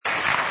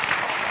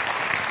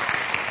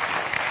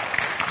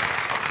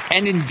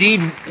And indeed,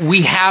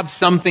 we have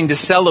something to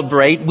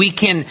celebrate. We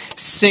can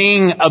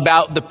sing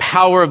about the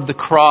power of the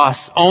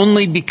cross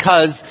only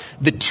because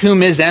the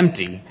tomb is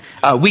empty.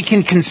 We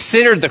can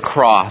consider the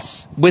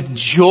cross with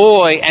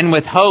joy and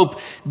with hope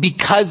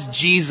because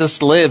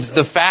Jesus lives.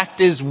 The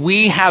fact is,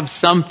 we have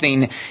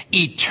something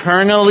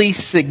eternally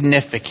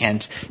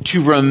significant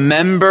to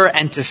remember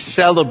and to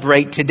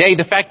celebrate today.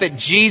 The fact that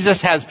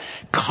Jesus has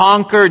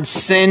conquered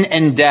sin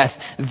and death,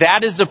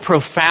 that is a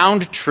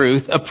profound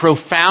truth, a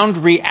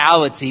profound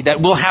reality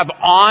that will have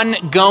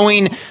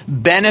ongoing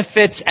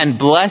benefits and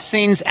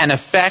blessings and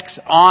effects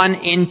on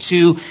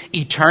into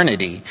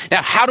eternity.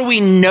 Now, how do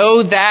we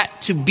know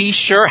that to be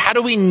sure? How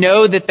do we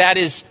know that that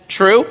is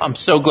true? I'm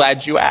so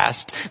glad you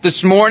asked.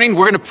 This morning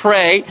we're going to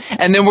pray,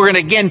 and then we're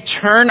going to again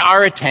turn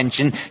our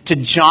attention to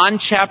John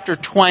chapter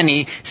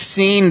 20,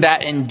 seeing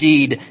that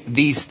indeed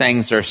these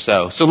things are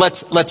so. So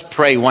let's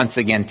pray once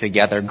again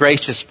together.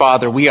 Gracious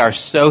Father, we are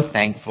so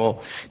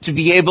thankful to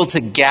be able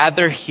to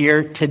gather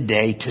here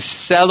today to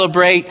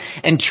celebrate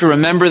and to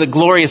remember the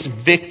glorious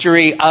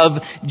victory of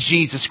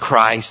Jesus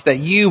Christ, that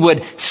you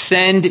would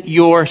send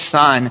your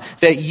Son,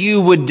 that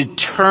you would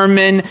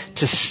determine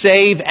to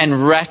save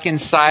and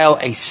reconcile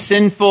a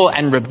sinful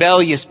and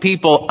rebellious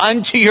people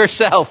unto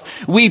yourself.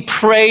 We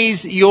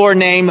praise your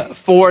name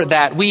for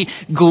that. We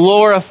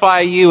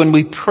glorify you, and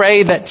we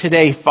pray that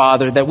today,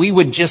 Father, that we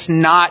would just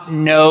not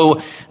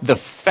know the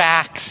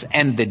facts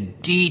and the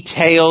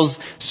details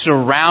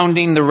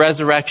surrounding the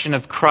resurrection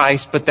of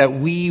Christ, but that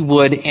we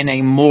would, in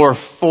a more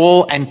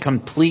full and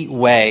complete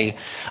way,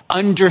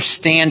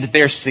 understand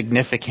their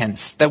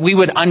significance, that we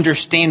would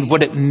understand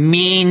what it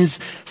means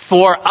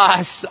for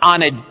us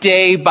on a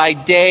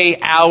day-by-day,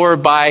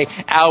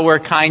 hour-by-hour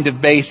kind of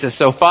basis.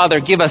 So, Father,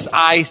 give us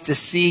eyes to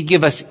see,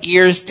 give us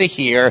ears to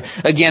hear.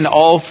 Again,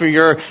 all for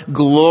your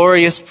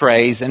glorious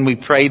praise. And we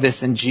pray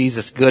this in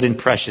Jesus' good and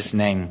precious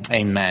name.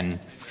 Amen.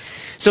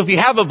 So if you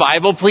have a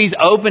Bible, please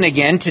open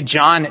again to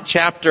John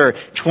chapter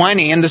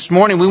 20. And this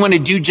morning we want to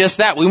do just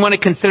that. We want to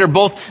consider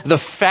both the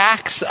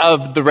facts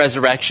of the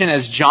resurrection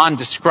as John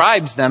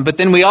describes them, but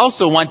then we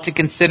also want to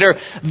consider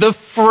the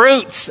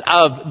fruits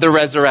of the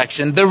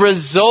resurrection, the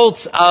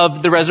results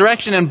of the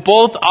resurrection. And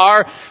both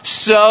are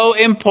so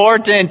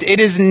important. It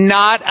is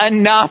not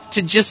enough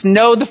to just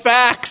know the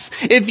facts.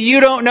 If you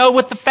don't know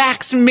what the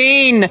facts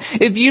mean,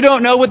 if you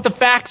don't know what the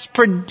facts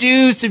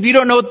produce, if you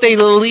don't know what they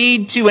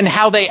lead to and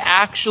how they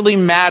actually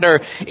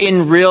matter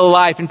in real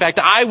life. In fact,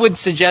 I would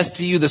suggest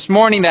to you this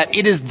morning that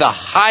it is the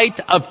height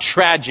of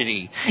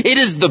tragedy. It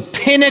is the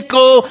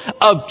pinnacle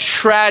of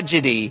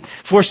tragedy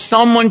for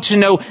someone to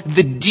know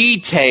the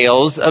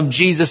details of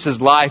Jesus'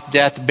 life,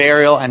 death,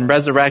 burial, and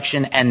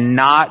resurrection and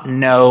not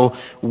know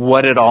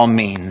what it all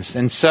means.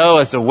 And so,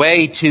 as a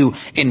way to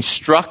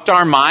instruct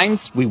our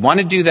minds, we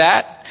want to do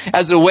that.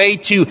 As a way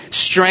to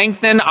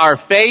strengthen our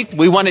faith,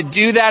 we want to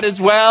do that as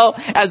well.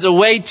 As a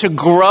way to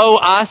grow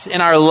us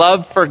in our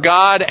love for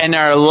God and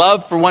our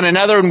love for one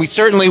another, and we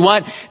certainly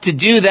want to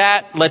do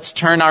that. Let's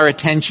turn our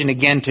attention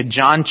again to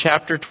John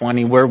chapter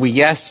 20, where we,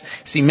 yes,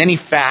 see many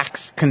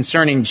facts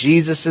concerning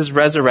Jesus'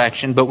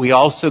 resurrection, but we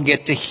also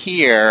get to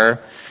hear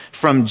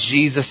from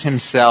Jesus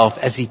himself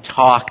as he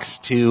talks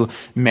to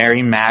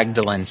Mary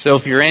Magdalene. So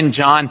if you're in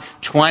John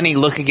 20,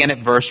 look again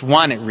at verse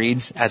 1. It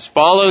reads as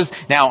follows.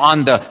 Now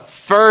on the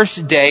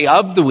first day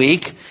of the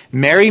week,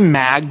 Mary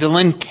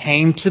Magdalene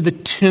came to the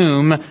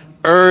tomb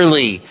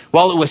early,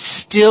 while it was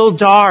still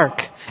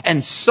dark,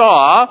 and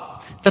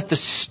saw that the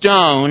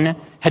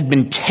stone had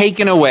been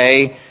taken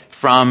away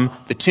from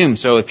the tomb.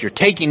 So if you're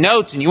taking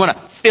notes and you want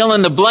to fill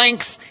in the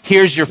blanks,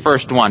 here's your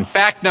first one.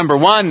 Fact number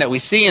one that we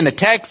see in the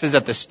text is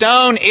that the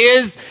stone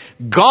is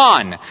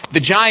gone. The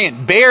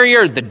giant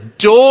barrier, the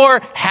door,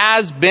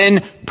 has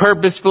been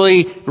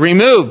purposefully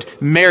removed.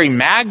 Mary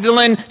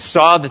Magdalene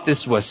saw that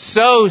this was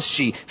so.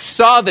 She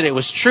saw that it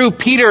was true.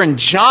 Peter and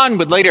John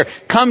would later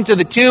come to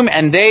the tomb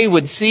and they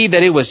would see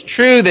that it was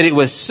true, that it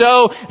was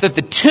so, that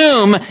the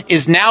tomb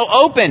is now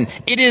open.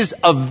 It is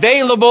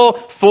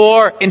available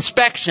for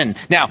inspection.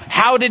 Now,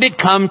 how did it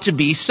come to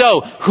be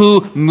so?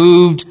 Who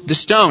moved the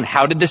stone?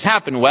 How did this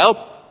happen?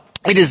 Well,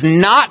 it is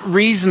not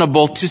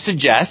reasonable to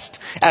suggest,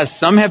 as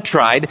some have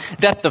tried,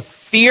 that the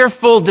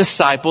fearful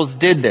disciples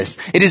did this.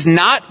 It is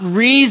not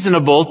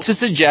reasonable to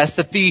suggest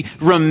that the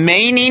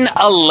remaining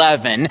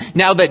 11,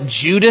 now that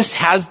Judas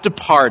has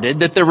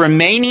departed, that the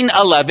remaining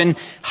 11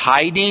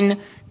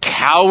 hiding,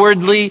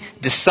 cowardly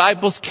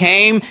disciples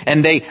came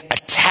and they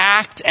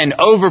attacked and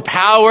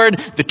overpowered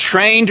the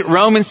trained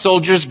Roman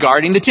soldiers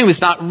guarding the tomb. It's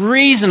not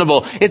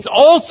reasonable. It's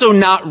also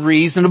not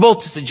reasonable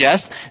to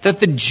suggest that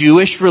the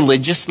Jewish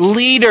religious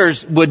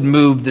leaders would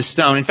move the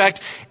stone. In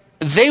fact,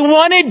 they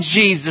wanted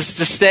Jesus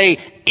to stay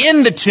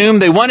in the tomb.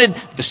 They wanted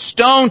the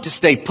stone to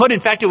stay put. In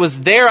fact, it was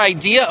their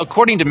idea,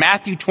 according to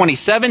Matthew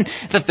 27,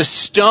 that the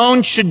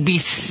stone should be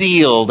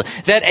sealed,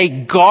 that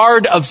a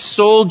guard of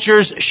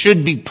soldiers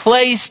should be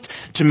placed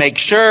to make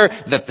sure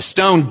that the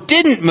stone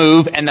didn't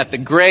move and that the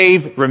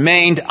grave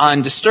remained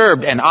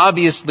undisturbed. And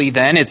obviously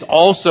then, it's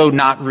also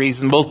not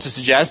reasonable to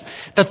suggest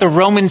that the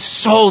Roman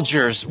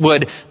soldiers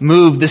would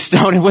move the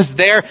stone. It was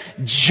their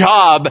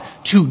job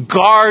to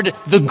guard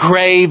the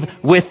grave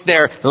with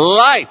their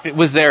life. It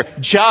was their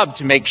job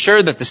to make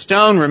sure that the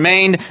stone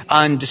remained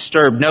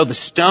undisturbed. No, the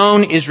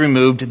stone is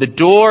removed. The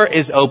door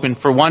is open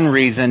for one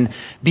reason: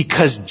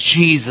 because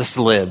Jesus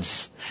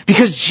lives.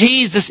 Because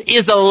Jesus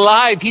is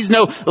alive. He's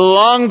no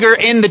longer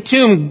in the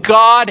tomb.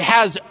 God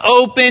has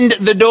opened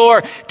the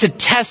door to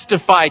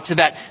testify to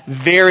that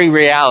very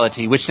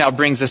reality, which now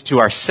brings us to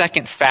our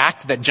second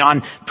fact that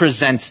John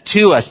presents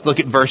to us. Look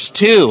at verse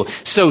 2.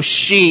 So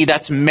she,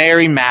 that's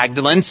Mary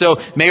Magdalene, so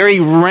Mary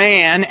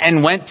ran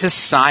and went to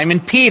Simon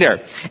Peter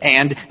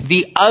and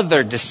the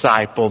other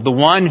disciple, the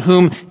one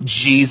whom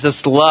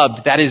Jesus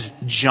loved. That is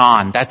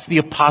John. That's the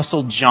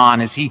Apostle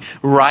John, as he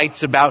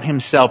writes about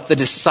himself, the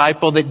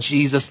disciple that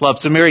Jesus loved.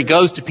 So Mary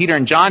goes to Peter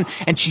and John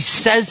and she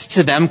says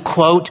to them,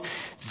 quote,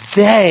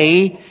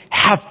 "They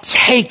have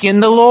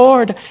taken the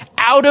Lord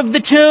out of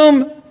the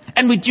tomb,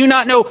 and we do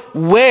not know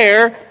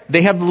where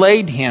they have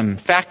laid him."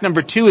 Fact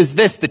number 2 is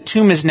this: the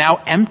tomb is now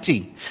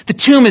empty. The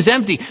tomb is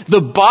empty.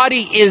 The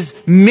body is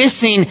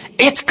missing.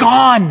 It's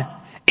gone.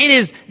 It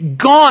is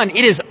gone.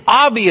 It is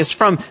obvious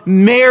from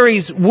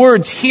Mary's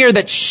words here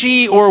that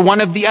she or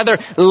one of the other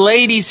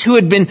ladies who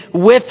had been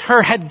with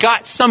her had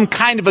got some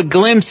kind of a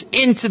glimpse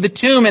into the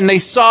tomb, and they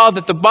saw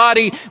that the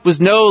body was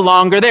no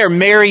longer there.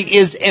 Mary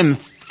is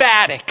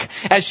emphatic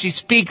as she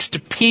speaks to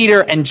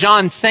Peter and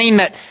John, saying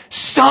that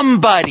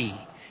somebody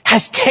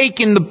has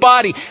taken the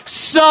body.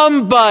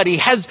 Somebody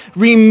has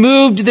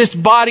removed this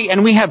body,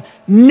 and we have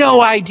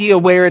no idea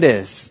where it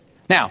is.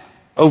 Now,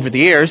 over the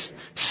years,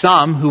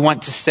 some who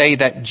want to say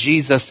that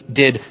Jesus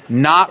did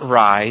not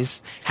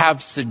rise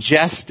have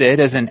suggested,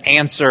 as an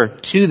answer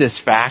to this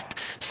fact,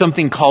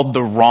 something called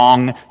the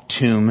wrong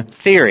tomb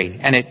theory.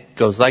 And it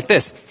goes like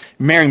this.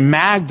 Mary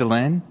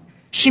Magdalene,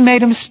 she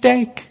made a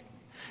mistake.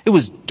 It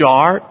was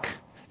dark.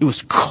 It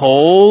was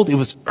cold. It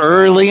was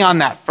early on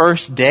that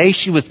first day.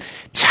 She was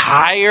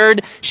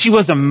tired. She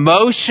was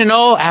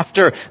emotional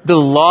after the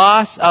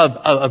loss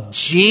of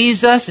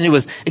Jesus. And it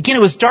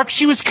was dark.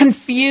 She was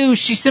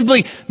confused. She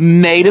simply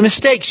made a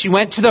mistake. She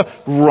went to the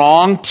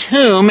wrong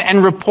tomb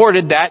and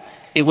reported that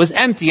it was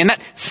empty. And that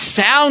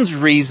sounds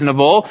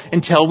reasonable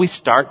until we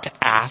start to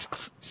ask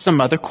some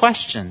other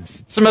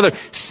questions. Some other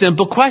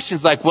simple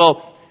questions like,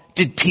 well,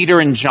 did Peter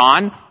and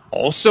John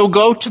also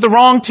go to the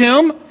wrong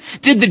tomb?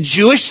 Did the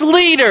Jewish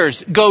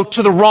leaders go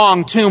to the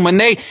wrong tomb when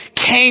they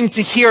came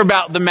to hear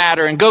about the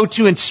matter and go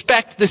to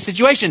inspect the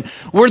situation?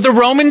 Were the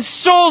Roman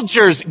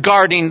soldiers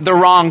guarding the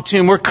wrong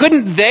tomb? Or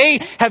couldn't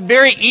they have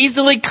very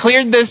easily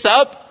cleared this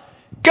up?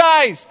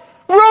 Guys,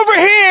 we're over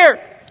here.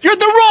 You're at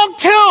the wrong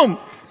tomb.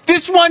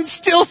 This one's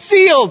still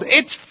sealed.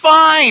 It's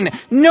fine.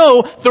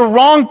 No, the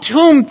wrong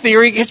tomb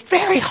theory is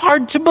very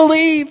hard to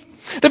believe.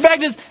 The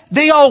fact is,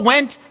 they all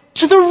went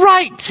to the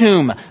right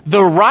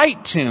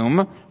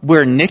tomb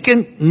where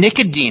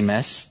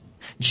Nicodemus,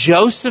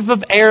 Joseph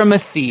of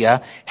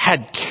Arimathea,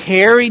 had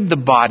carried the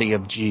body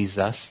of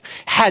Jesus,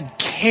 had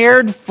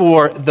cared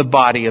for the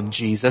body of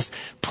Jesus,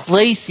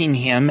 placing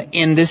him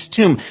in this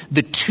tomb.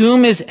 The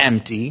tomb is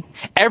empty.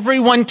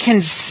 Everyone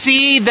can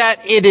see that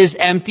it is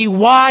empty.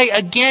 Why?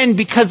 Again,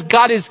 because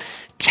God is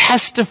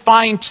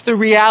testifying to the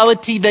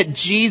reality that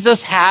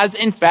Jesus has,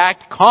 in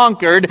fact,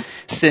 conquered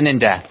sin and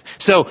death.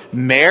 So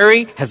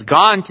Mary has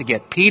gone to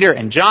get Peter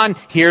and John.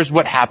 Here's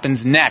what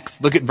happens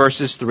next. Look at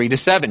verses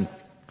 3-7.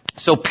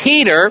 So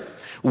Peter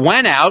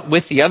went out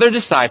with the other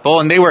disciple,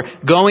 and they were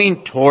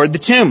going toward the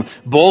tomb.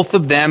 Both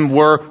of them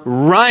were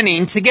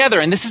running together,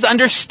 and this is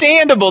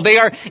understandable. They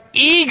are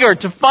eager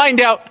to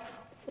find out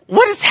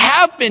what has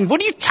happened.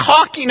 What are you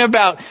talking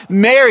about,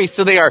 Mary?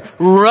 So they are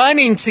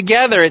running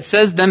together. It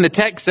says, then the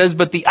text says,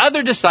 but the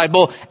other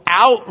disciple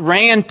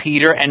outran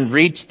Peter and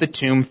reached the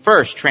tomb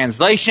first.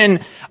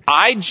 Translation,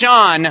 I,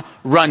 John,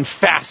 run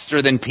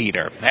faster than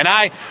Peter.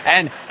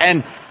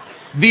 And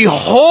the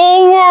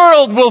whole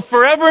world will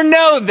forever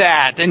know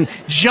that. And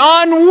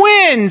John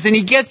wins, and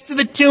he gets to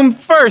the tomb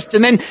first.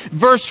 And then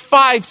verse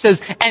 5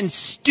 says, and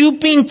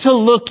stooping to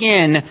look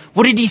in,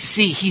 what did he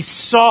see? He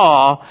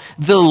saw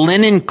the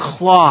linen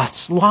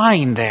cloths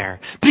lying there,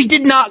 but he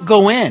did not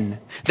go in.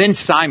 Then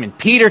Simon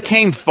Peter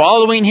came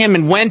following him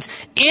and went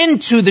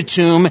into the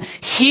tomb.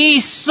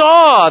 He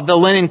saw the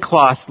linen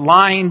cloths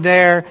lying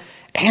there,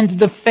 and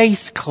the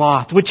face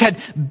cloth, which had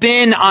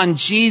been on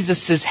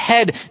Jesus'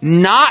 head,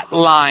 not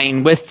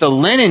lying with the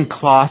linen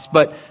cloth,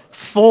 but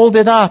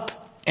folded up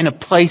in a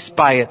place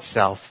by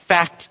itself.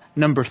 Fact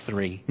number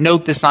 3.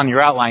 Note this on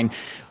your outline.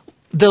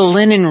 The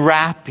linen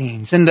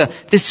wrappings and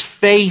this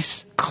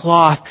face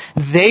cloth,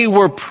 they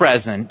were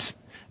present,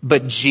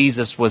 but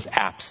Jesus was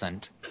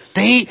absent.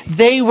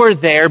 They were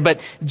there, but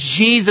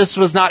Jesus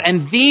was not.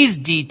 And these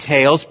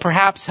details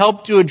perhaps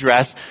help to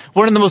address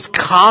one of the most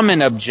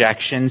common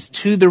objections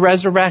to the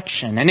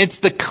resurrection. And it's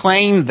the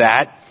claim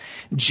that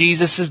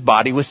Jesus'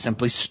 body was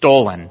simply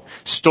stolen.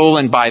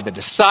 Stolen by the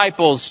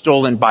disciples,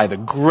 stolen by the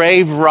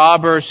grave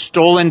robbers,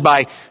 stolen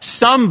by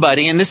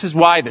somebody. And this is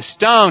why the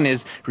stone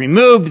is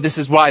removed. This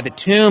is why the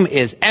tomb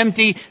is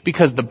empty,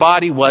 because the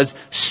body was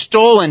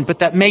stolen. But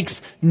that makes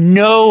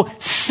no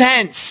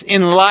sense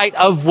in light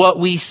of what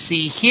we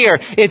see here.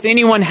 If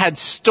anyone had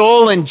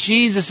stolen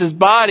Jesus'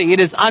 body,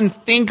 it is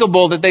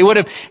unthinkable that they would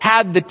have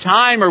had the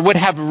time or would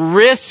have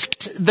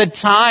risked the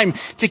time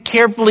to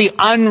carefully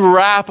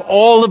unwrap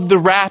all of the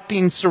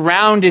wrappings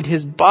surrounded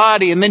his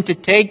body, and then to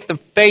take the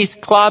face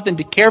cloth and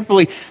to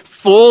carefully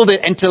fold it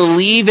and to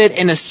leave it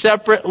in a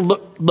separate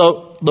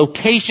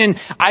location.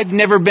 I've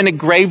never been a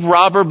grave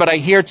robber, but I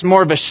hear it's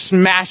more of a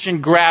smash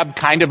and grab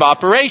kind of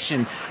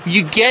operation.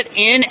 You get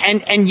in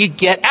and you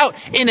get out.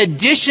 In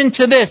addition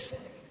to this,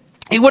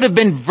 it would have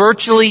been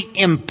virtually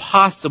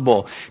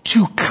impossible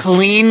to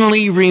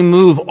cleanly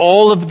remove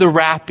all of the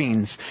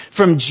wrappings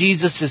from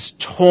Jesus'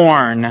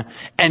 torn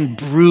and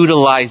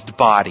brutalized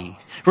body.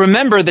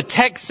 Remember, the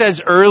text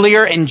says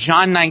earlier in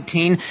John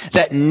 19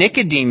 that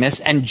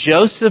Nicodemus and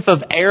Joseph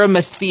of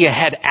Arimathea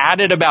had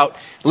added about,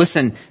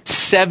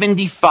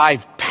 75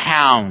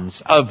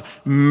 pounds of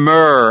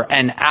myrrh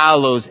and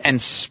aloes and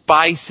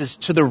spices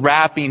to the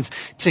wrappings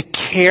to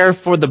care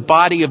for the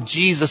body of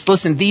Jesus.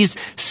 Listen, these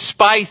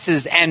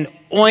spices and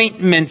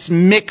ointments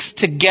mixed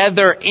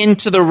together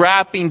into the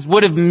wrappings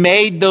would have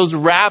made those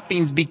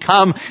wrappings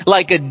become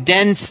like a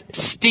dense,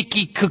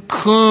 sticky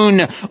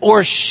cocoon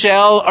or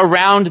shell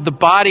around the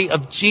body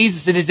of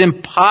Jesus. It is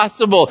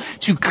impossible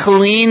to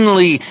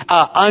cleanly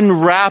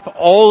unwrap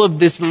all of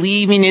this,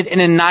 leaving it in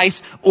a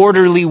nice,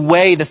 orderly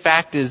way. The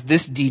fact is,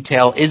 this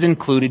detail is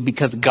included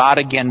because God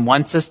again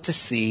wants us to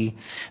see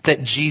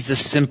that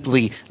Jesus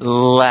simply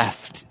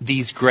left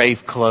these grave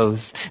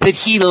clothes, that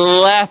he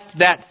left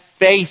that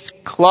face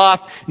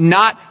cloth,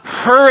 not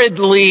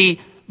hurriedly,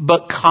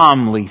 but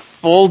calmly,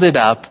 folded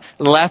up,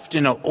 left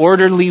in an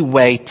orderly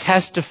way,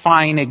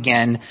 testifying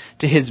again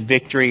to his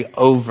victory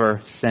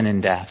over sin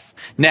and death.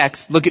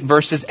 Next, look at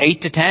verses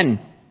 8 to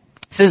 10.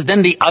 It says,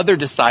 then the other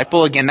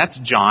disciple, again, that's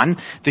John,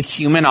 the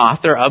human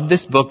author of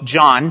this book,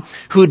 John,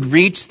 who had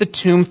reached the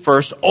tomb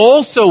first,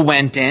 also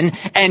went in,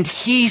 and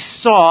he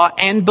saw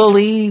and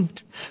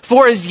believed.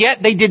 For as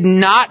yet they did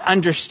not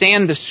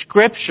understand the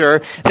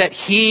scripture that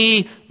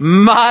he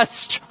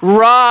must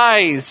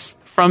rise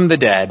from the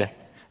dead.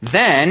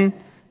 Then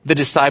the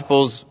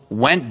disciples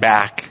went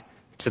back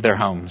to their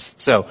homes.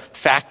 So,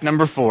 fact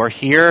number 4,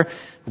 here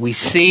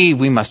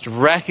we must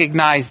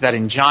recognize that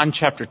in John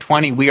chapter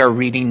 20 we are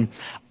reading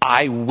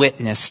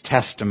eyewitness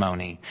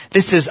testimony.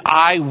 This is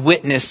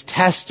eyewitness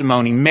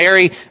testimony.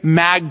 Mary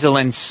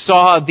Magdalene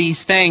saw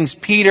these things.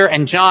 Peter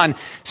and John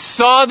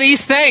saw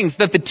these things,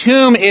 that the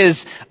tomb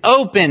is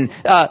open,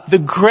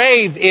 the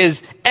grave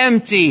is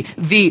empty,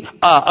 the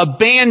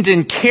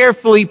abandoned,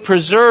 carefully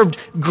preserved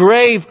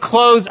grave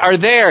clothes are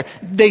there.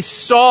 They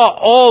saw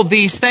all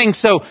these things.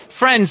 So,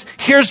 friends,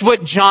 here's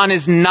what John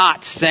is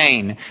not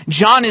saying.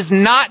 John is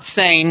not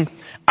saying,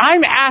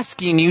 I'm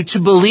asking you to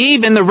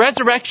believe in the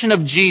resurrection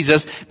of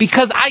Jesus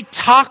because I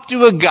talked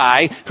to a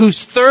guy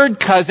whose third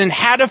cousin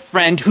had a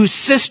friend whose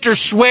sister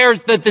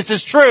swears that this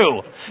is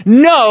true.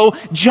 No,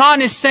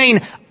 John is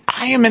saying,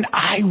 I am an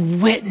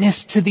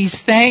eyewitness to these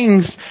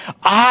things.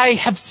 I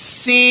have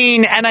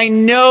seen and I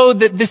know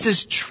that this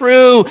is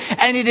true.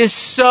 And it is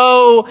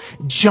so.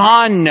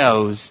 John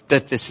knows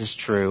that this is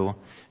true.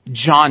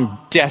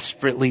 John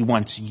desperately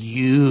wants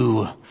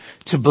you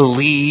to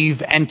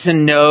believe and to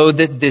know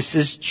that this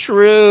is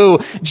true.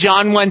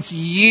 John wants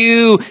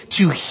you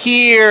to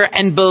hear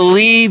and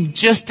believe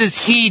just as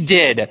he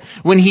did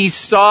when he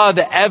saw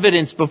the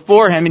evidence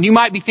before him. And you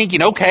might be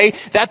thinking, okay,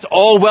 that's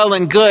all well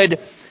and good,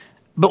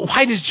 but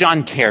why does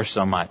John care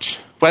so much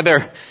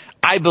whether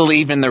I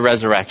believe in the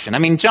resurrection? I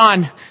mean,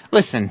 John,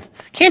 listen,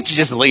 can't you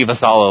just leave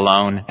us all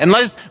alone and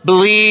let us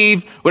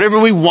believe whatever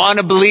we want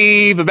to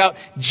believe about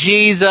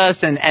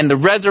Jesus and the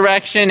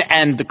resurrection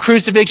and the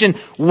crucifixion?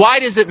 Why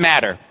does it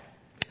matter?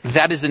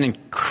 That is an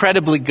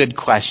incredibly good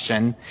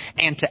question.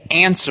 And to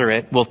answer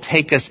it will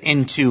take us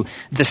into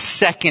the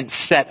second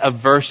set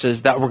of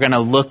verses that we're going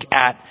to look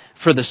at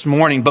for this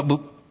morning. But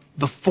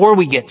before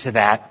we get to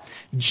that,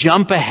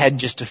 jump ahead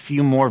just a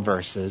few more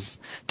verses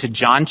to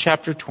John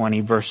chapter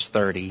 20, verse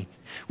 30,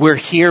 where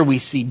here we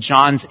see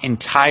John's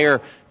entire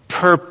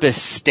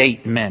purpose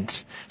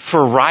statement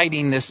for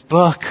writing this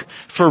book,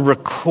 for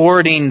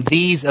recording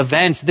these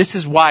events. This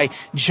is why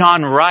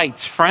John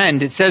writes,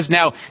 friend, it says,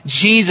 now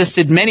Jesus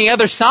did many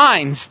other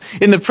signs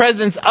in the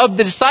presence of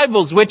the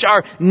disciples, which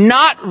are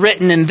not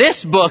written in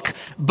this book,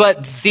 but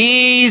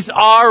these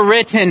are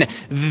written.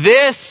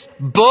 This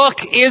book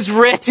is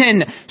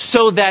written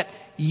so that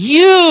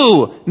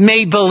you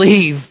may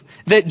believe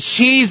that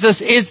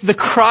Jesus is the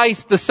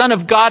Christ, the Son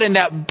of God, and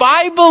that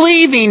by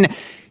believing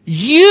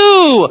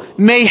you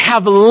may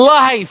have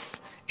life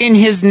in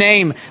his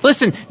name.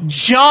 Listen,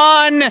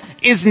 John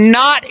is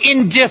not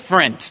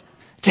indifferent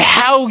to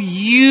how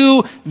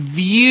you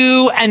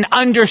view and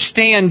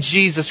understand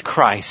Jesus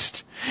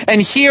Christ.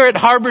 And here at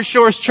Harbor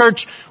Shores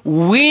Church,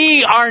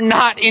 we are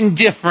not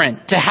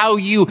indifferent to how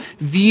you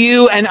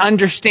view and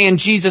understand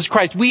Jesus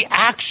Christ. We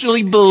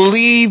actually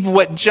believe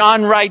what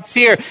John writes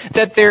here,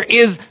 that there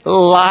is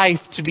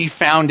life to be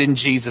found in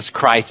Jesus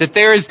Christ, that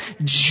there is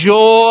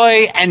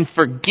joy and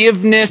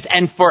forgiveness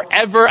and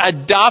forever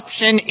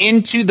adoption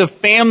into the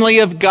family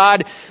of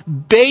God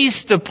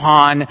based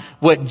upon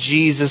what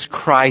Jesus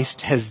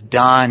Christ has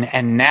done.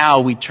 And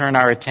now we turn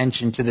our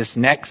attention to this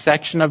next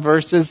section of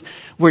verses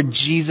where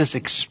Jesus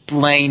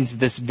explains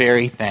this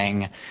very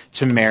thing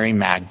to Mary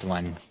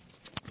Magdalene.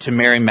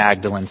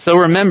 So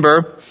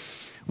remember,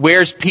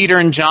 where's Peter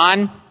and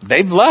John?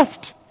 They've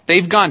left.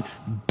 They've gone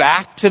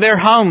back to their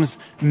homes.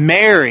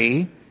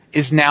 Mary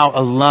is now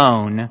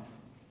alone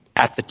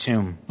at the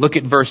tomb. Look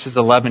at verses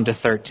 11 to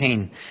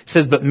 13. It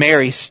says, but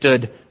Mary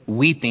stood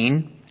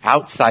weeping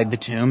outside the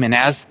tomb, and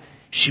as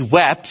she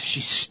wept,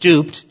 she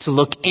stooped to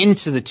look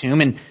into the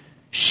tomb, and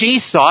she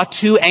saw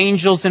two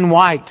angels in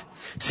white,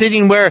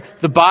 sitting where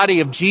the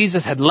body of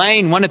Jesus had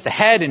lain, one at the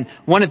head and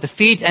one at the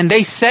feet. And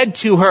they said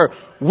to her,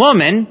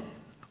 woman,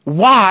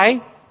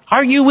 why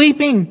are you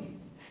weeping?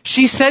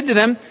 She said to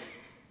them,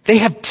 they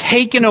have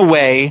taken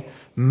away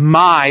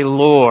my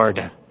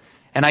Lord,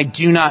 and I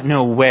do not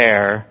know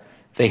where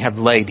they have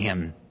laid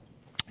him.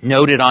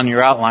 Noted on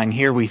your outline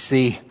here, we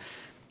see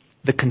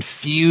the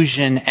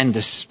confusion and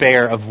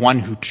despair of one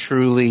who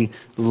truly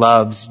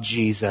loves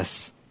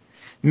Jesus.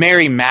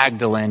 Mary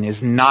Magdalene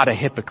is not a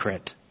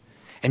hypocrite.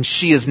 And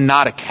she is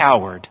not a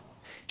coward.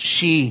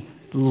 She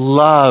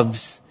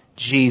loves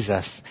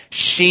Jesus.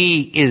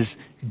 She is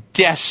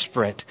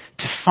desperate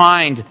to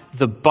find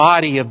the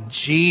body of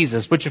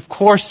Jesus, which of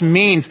course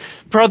means,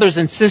 brothers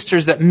and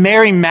sisters, that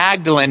Mary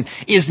Magdalene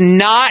is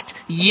not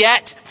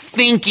yet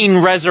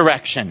thinking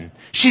resurrection.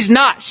 She's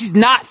not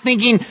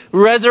thinking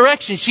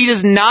resurrection. She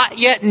does not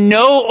yet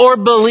know or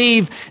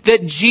believe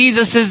that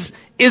Jesus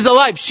is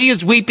alive. She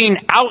is weeping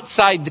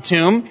outside the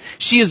tomb.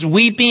 She is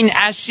weeping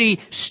as she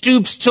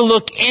stoops to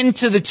look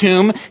into the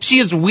tomb. She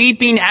is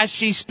weeping as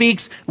she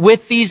speaks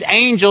with these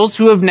angels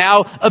who have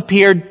now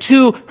appeared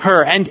to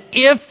her. And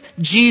if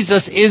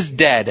Jesus is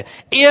dead,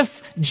 if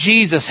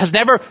Jesus has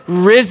never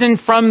risen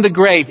from the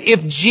grave,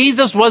 if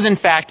Jesus was in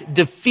fact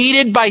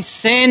defeated by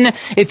sin,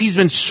 if he's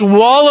been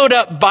swallowed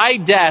up by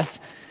death,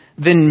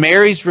 then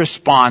Mary's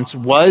response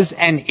was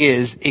and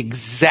is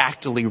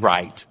exactly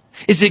right.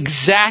 It's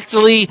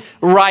exactly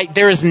right.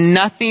 There is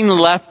nothing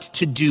left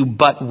to do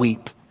but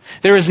weep.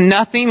 There is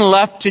nothing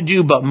left to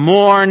do but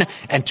mourn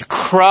and to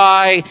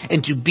cry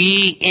and to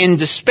be in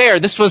despair.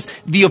 This was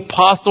the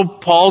Apostle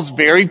Paul's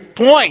very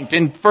point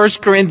in 1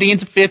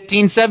 Corinthians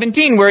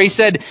 15:17, where he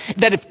said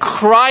that if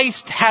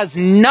Christ has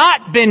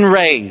not been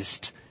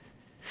raised,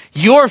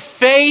 your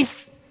faith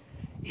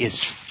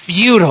is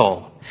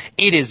futile.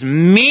 It is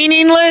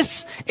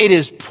meaningless. It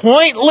is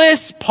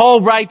pointless.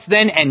 Paul writes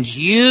then, and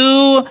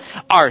you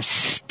are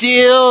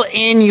still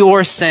in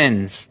your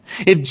sins.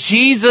 If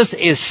Jesus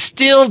is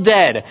still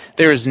dead,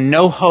 there is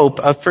no hope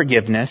of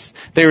forgiveness.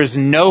 There is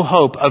no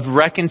hope of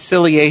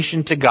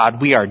reconciliation to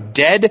God. We are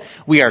dead.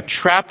 We are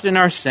trapped in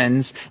our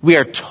sins. We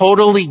are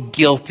totally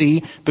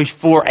guilty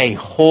before a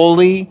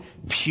holy,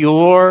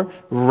 pure,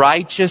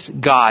 righteous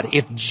God.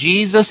 If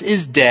Jesus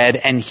is dead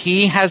and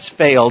he has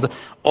failed,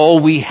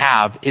 all we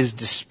have is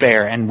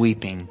despair and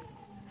weeping.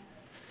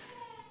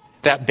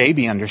 That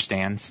baby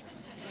understands.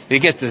 They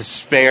get the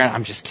despair.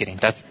 I'm just kidding.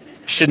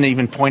 Shouldn't have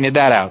even pointed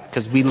that out,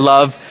 because we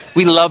love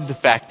the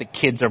fact that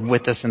kids are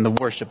with us in the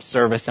worship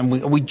service,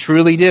 and we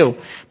truly do.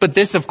 But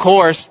this, of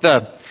course,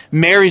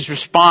 Mary's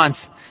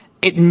response,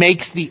 it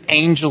makes the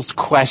angel's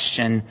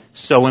question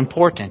so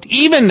important.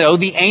 Even though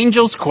the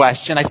angel's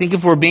question, I think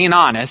if we're being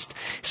honest,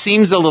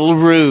 seems a little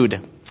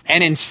rude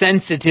and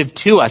insensitive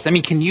to us. I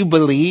mean, can you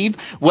believe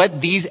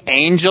what these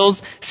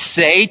angels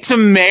say to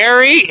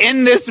Mary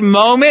in this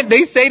moment?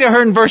 They say to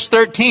her in verse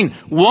 13,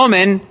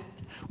 woman,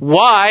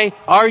 why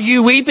are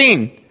you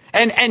weeping?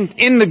 And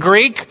in the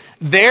Greek,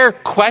 their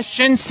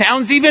question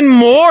sounds even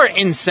more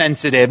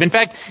insensitive. In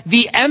fact,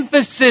 the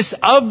emphasis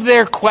of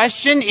their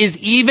question is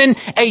even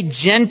a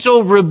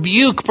gentle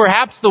rebuke.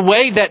 Perhaps the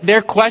way that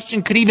their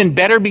question could even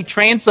better be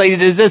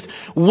translated is this: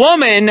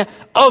 woman,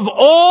 of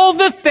all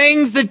the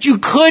things that you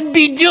could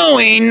be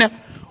doing,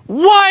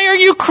 why are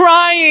you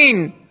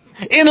crying?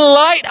 In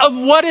light of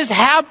what has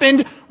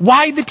happened,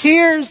 why the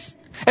tears?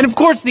 And of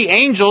course, the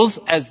angels,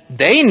 as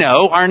they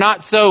know, are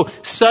not so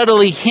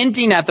subtly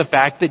hinting at the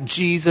fact that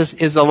Jesus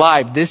is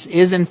alive. This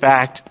is, in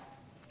fact,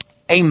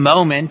 a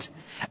moment,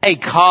 a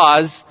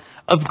cause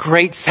of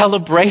great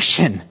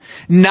celebration.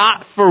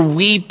 Not for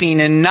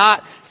weeping and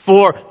not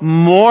for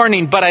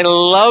mourning. But I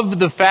love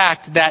the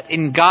fact that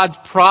in God's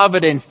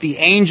providence, the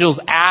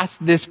angels ask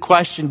this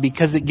question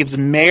because it gives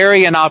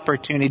Mary an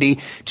opportunity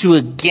to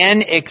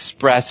again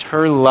express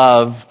her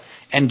love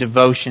and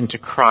devotion to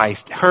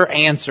Christ. Her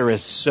answer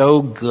is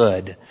so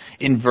good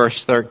in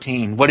verse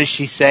 13. What does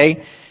she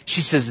say?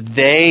 She says,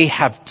 "They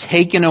have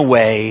taken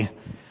away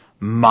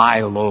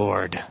my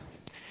Lord,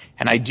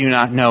 and I do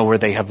not know where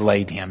they have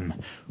laid him."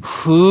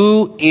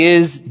 Who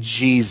is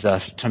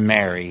Jesus to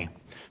Mary?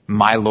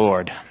 My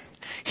Lord.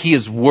 He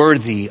is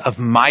worthy of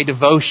my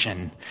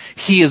devotion.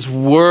 He is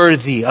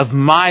worthy of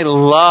my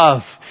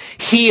love.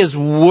 He is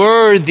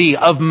worthy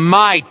of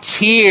my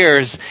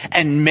tears.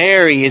 And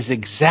Mary is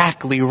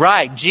exactly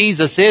right.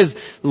 Jesus is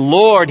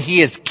Lord.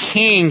 He is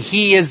King.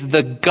 He is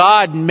the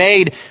God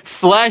made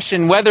flesh.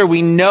 And whether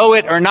we know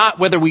it or not,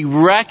 whether we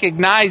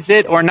recognize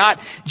it or not,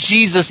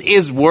 Jesus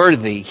is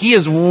worthy. He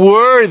is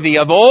worthy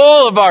of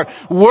all of our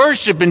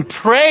worship and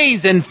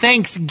praise and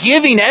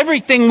thanksgiving,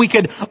 everything we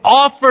could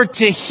offer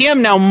to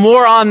Him. Now,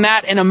 more on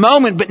that in a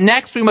moment. But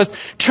next, we must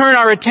turn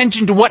our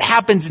attention to what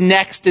happens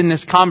next in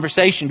this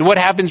conversation, to what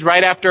happens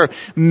right after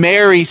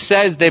Mary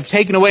says, "They've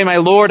taken away my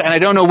Lord, and I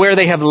don't know where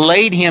they have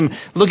laid him."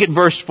 Look at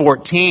verse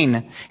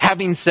 14.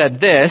 Having said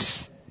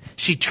this,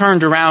 she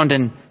turned around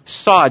and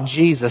saw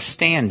Jesus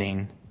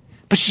standing,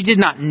 but she did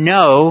not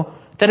know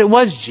that it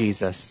was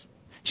Jesus.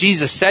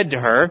 Jesus said to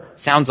her,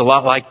 sounds a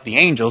lot like the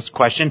angel's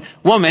question,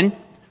 "Woman,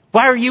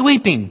 why are you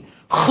weeping?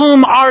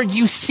 Whom are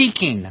you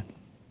seeking?"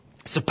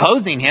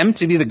 Supposing him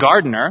to be the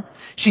gardener,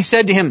 she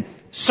said to him,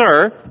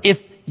 "Sir, if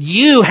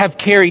you have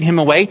carried him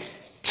away,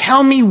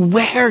 tell me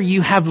where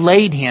you have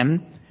laid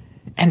him,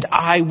 and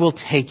I will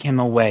take him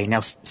away."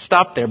 Now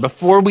stop there.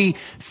 Before we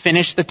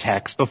finish the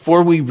text,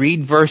 before we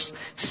read verse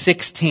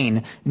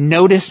 16,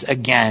 notice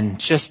again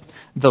just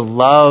the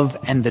love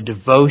and the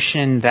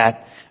devotion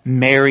that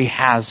Mary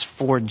has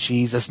for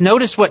Jesus.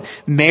 Notice what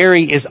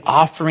Mary is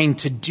offering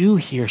to do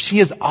here. She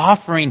is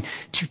offering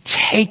to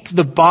take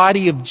the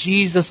body of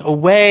Jesus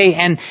away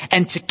and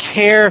to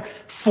care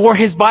for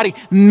his body.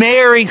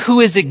 Mary,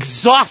 who is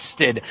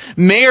exhausted.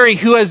 Mary,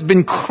 who has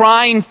been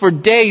crying for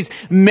days.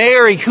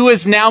 Mary, who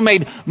has now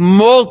made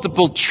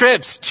multiple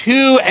trips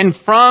to and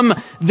from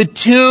the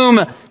tomb.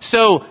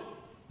 So,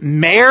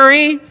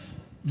 Mary,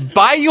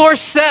 by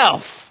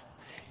yourself,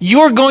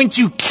 you're going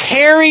to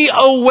carry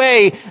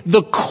away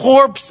the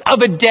corpse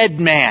of a dead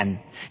man.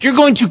 You're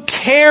going to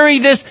carry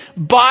this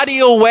body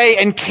away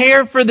and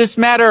care for this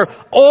matter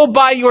all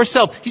by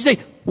yourself. You say,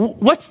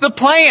 what's the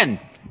plan?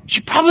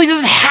 She probably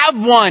doesn't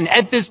have one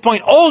at this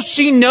point. All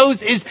she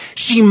knows is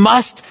she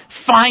must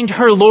find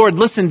her Lord.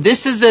 Listen,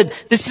 this is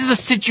a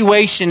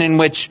situation in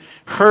which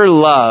her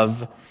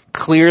love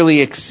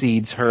clearly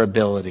exceeds her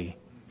ability.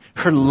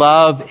 Her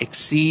love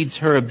exceeds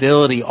her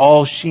ability.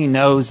 All she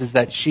knows is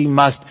that she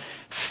must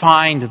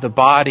find the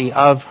body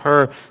of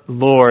her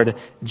Lord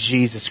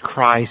Jesus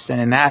Christ.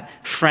 And in that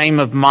frame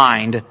of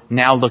mind,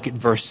 now look at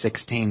verse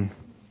 16.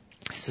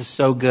 This is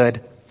so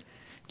good.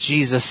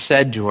 Jesus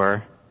said to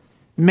her,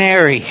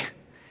 "Mary."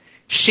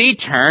 She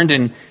turned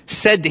and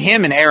said to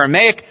him in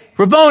Aramaic,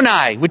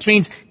 "Rabboni," which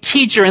means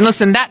teacher. And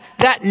listen,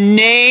 that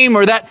name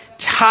or that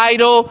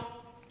title,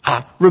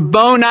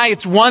 Rabboni,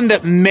 it's one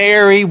that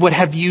Mary would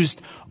have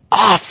used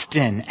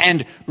often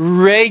and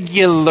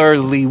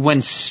regularly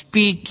when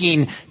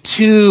speaking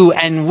to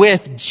and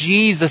with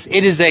Jesus.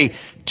 It is a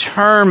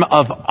term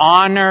of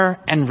honor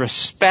and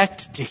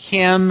respect to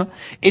him.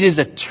 It is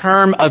a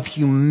term of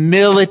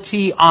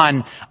humility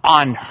on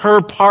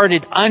her part.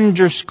 It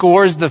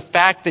underscores the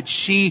fact that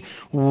she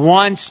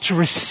wants to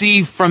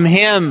receive from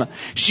him.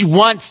 She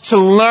wants to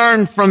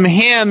learn from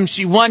him.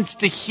 She wants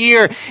to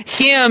hear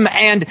him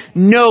and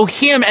know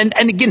him. And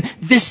again,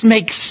 this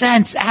makes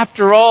sense.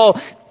 After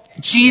all,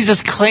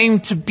 Jesus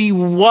claimed to be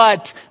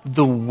what?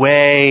 The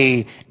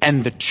way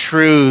and the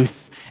truth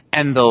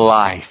and the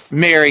life.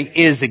 Mary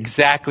is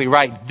exactly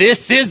right.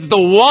 This is the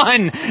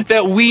one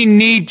that we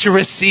need to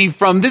receive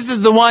from. This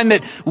is the one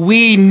that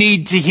we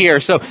need to hear.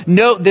 So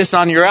note this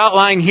on your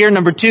outline here.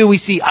 Number 2, we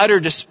see utter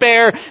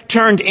despair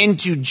turned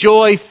into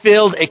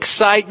joy-filled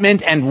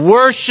excitement and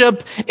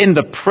worship in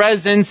the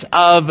presence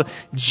of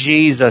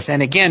Jesus.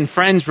 And again,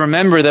 friends,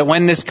 remember that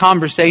when this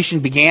conversation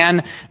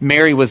began,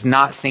 Mary was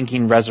not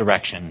thinking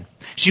resurrection.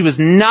 She was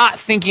not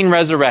thinking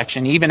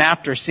resurrection. Even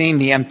after seeing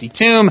the empty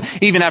tomb,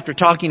 even after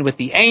talking with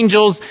the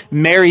angels,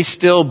 Mary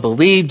still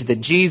believed that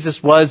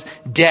Jesus was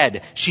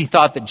dead. She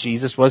thought that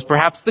Jesus was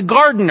perhaps the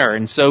gardener,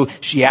 and so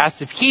she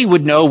asked if he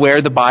would know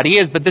where the body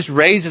is. But this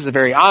raises a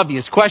very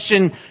obvious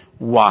question.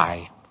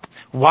 Why?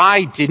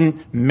 Why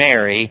didn't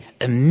Mary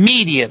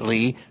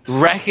immediately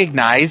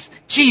recognize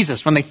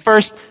Jesus when they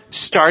first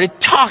started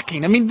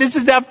talking? I mean, this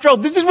is after all,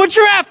 this is what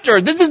you're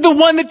after. This is the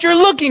one that you're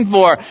looking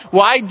for.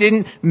 Why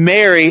didn't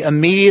Mary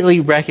immediately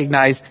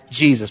recognize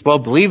Jesus? Well,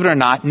 believe it or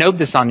not, note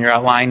this on your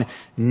outline,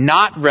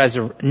 not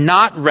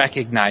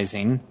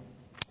recognizing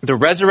the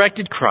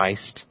resurrected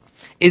Christ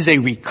is a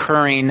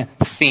recurring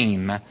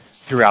theme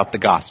throughout the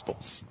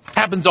Gospels.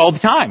 Happens all the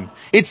time.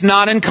 It's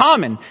not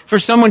uncommon for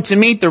someone to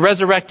meet the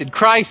resurrected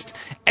Christ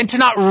and to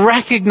not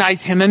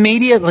recognize him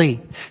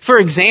immediately. For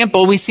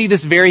example, we see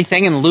this very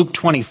thing in Luke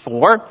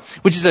 24,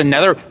 which is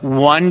another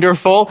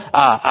wonderful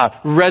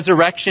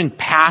resurrection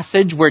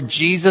passage where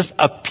Jesus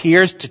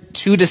appears to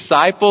two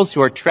disciples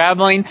who are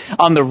traveling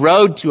on the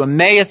road to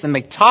Emmaus, and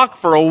they talk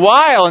for a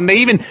while, and they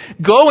even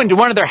go into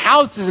one of their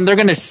houses and they're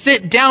going to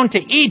sit down to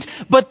eat,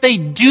 but they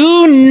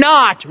do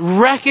not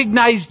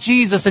recognize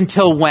Jesus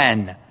until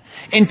when?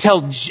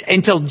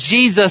 Until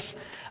Jesus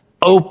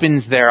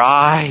opens their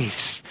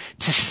eyes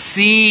to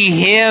see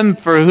him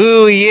for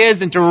who he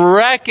is and to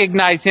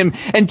recognize him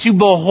and to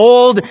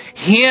behold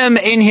him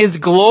in his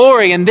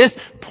glory. And this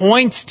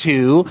points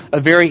to a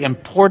very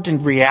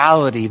important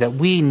reality that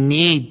we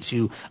need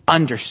to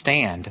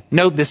understand.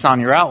 Note this on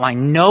your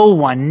outline. No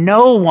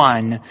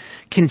one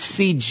can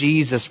see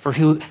Jesus for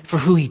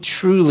who he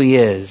truly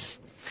is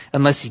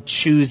unless he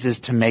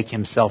chooses to make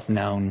himself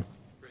known.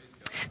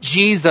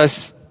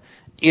 Jesus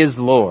is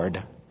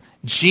Lord.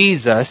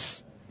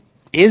 Jesus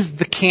is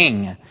the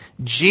King.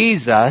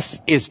 Jesus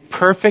is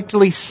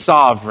perfectly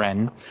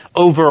sovereign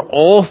over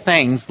all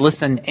things,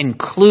 listen,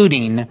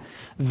 including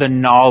the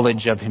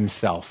knowledge of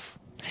himself,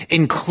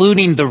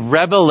 including the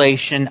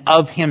revelation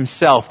of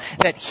himself,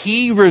 that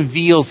he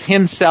reveals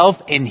himself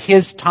in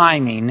his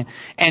timing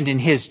and in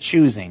his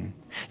choosing.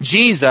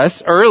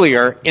 Jesus,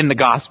 earlier in the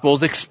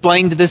Gospels,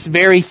 explained this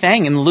very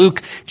thing in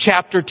Luke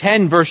chapter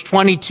 10, verse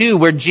 22,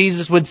 where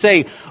Jesus would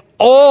say,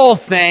 "All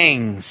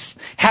things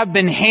have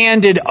been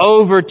handed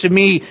over to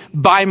me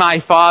by my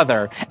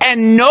Father,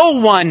 and no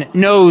one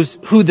knows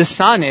who the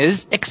Son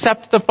is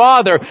except the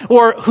Father,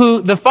 or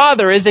who the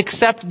Father is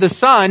except the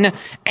Son,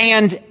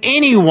 and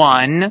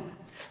anyone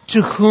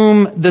to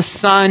whom the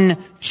Son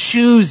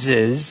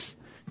chooses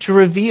to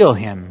reveal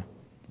him."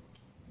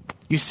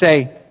 You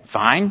say,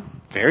 fine,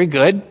 very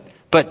good,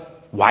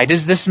 but why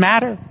does this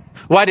matter?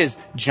 Why does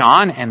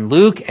John and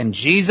Luke and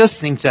Jesus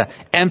seem to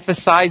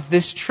emphasize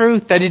this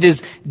truth, that it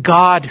is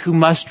God who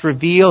must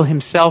reveal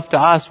himself to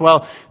us?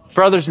 Well,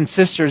 brothers and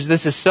sisters,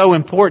 this is so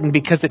important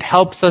because it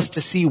helps us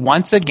to see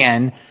once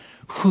again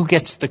who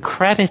gets the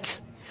credit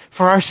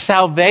for our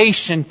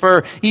salvation,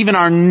 for even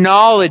our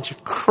knowledge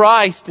of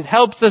Christ. It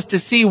helps us to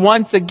see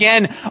once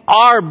again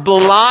our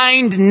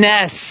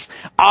blindness,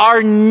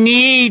 our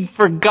need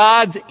for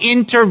God's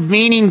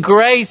intervening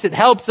grace. It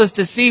helps us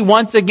to see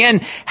once again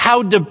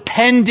how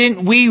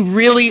dependent we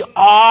really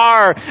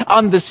are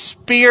on the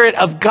Spirit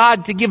of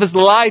God to give us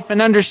life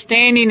and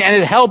understanding. And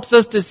it helps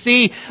us to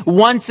see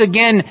once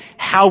again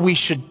how we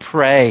should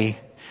pray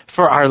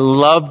for our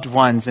loved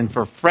ones and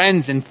for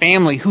friends and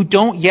family who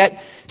don't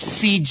yet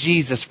see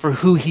Jesus for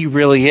who he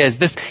really is.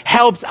 This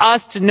helps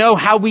us to know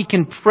how we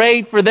can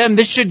pray for them.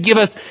 This should give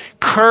us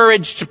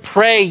courage to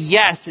pray,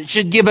 yes. It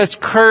should give us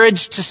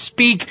courage to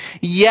speak,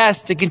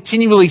 yes, to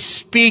continually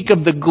speak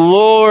of the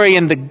glory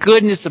and the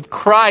goodness of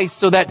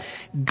Christ so that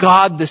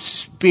God the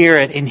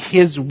Spirit in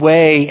his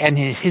way and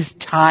in his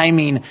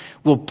timing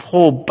will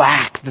pull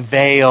back the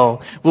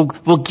veil,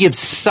 will give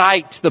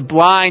sight to the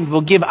blind,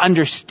 will give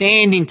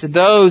understanding to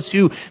those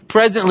who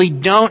presently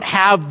don't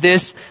have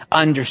this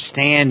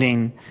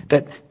understanding.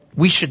 That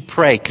we should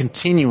pray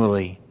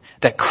continually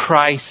that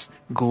Christ's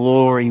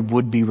glory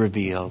would be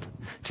revealed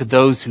to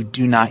those who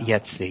do not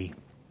yet see.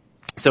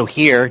 So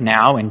here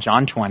now in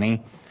John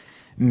 20,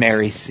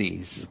 Mary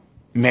sees.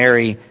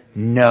 Mary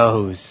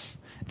knows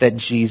that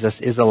Jesus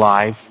is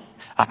alive.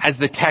 As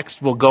the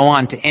text will go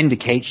on to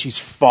indicate,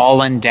 she's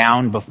fallen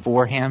down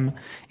before him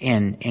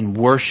in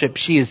worship.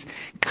 She is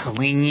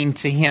clinging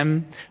to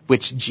him,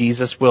 which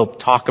Jesus will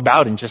talk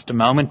about in just a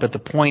moment. But the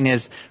point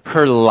is,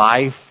 her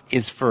life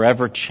is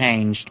forever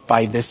changed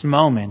by this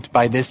moment,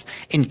 by this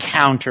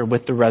encounter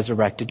with the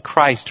resurrected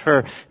Christ.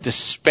 Her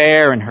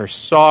despair and her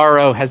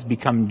sorrow has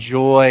become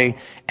joy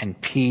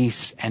and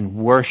peace and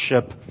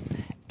worship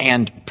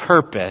and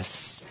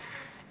purpose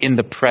in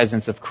the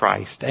presence of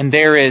Christ. And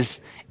there is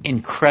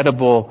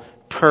incredible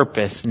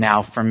purpose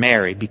now for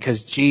Mary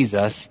because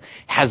Jesus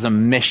has a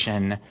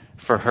mission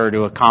for her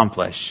to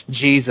accomplish.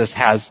 Jesus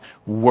has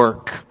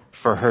work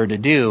for her to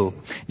do.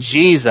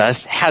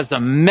 Jesus has a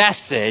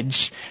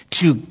message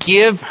to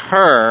give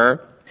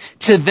her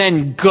to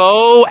then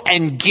go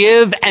and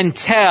give and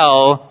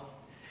tell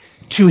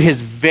to his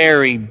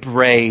very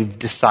brave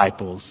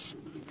disciples.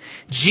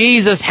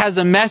 Jesus has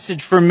a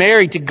message for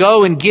Mary to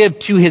go and give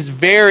to his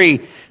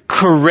very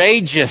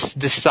courageous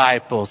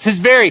disciples, his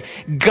very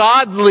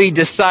godly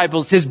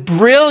disciples, his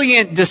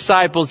brilliant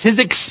disciples, his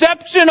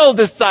exceptional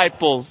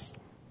disciples.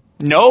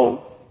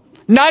 No,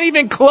 not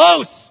even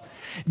close.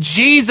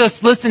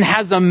 Jesus, listen,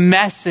 has a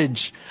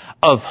message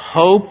of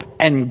hope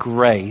and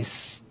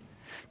grace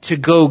to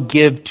go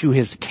give to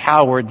his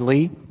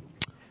cowardly,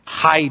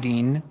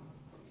 hiding,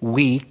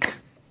 weak,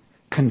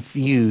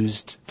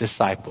 confused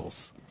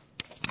disciples.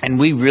 And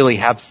we really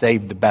have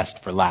saved the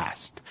best for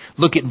last.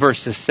 Look at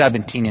verses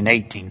 17 and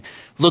 18.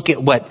 Look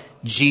at what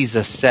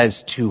Jesus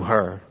says to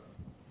her.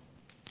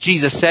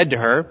 Jesus said to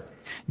her,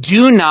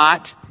 "Do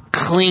not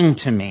cling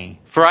to me,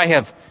 for I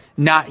have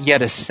not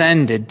yet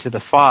ascended to the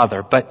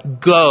Father,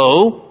 but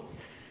go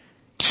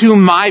to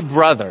my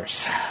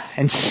brothers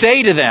and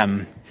say to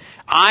them,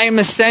 I am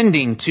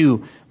ascending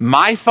to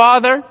my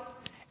Father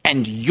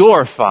and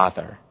your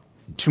Father,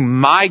 to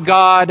my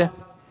God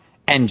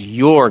and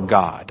your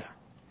God.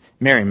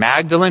 Mary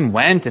Magdalene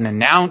went and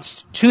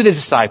announced to the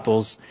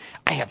disciples,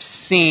 I have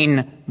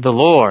seen the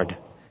Lord,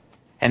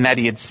 and that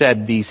he had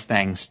said these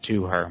things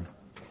to her.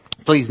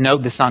 Please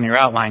note this on your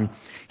outline.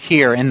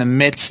 Here, in the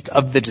midst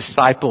of the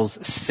disciples'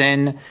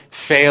 sin,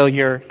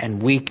 failure,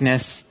 and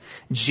weakness,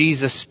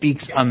 Jesus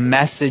speaks a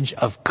message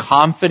of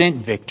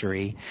confident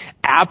victory,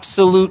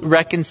 absolute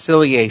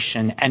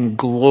reconciliation, and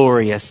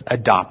glorious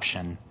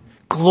adoption.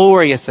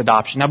 Glorious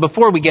adoption. Now,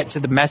 before we get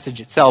to the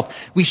message itself,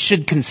 we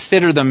should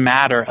consider the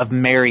matter of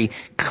Mary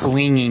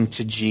clinging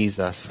to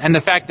Jesus. And the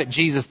fact that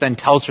Jesus then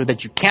tells her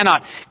that you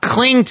cannot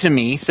cling to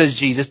me, says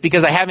Jesus,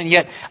 because I haven't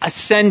yet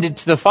ascended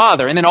to the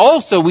Father. And then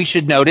also we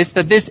should notice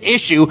that this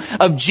issue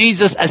of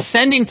Jesus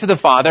ascending to the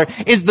Father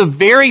is the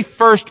very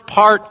first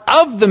part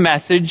of the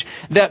message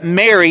that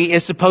Mary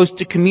is supposed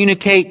to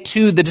communicate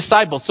to the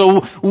disciples.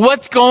 So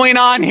what's going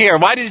on here?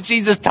 Why does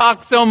Jesus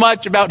talk so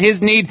much about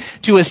his need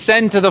to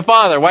ascend to the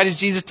Father? Why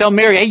does Jesus tell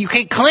Mary, hey, you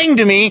can't cling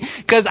to me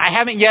because I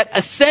haven't yet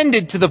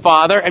ascended to the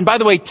Father. And by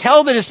the way,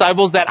 tell the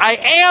disciples that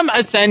I am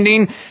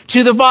ascending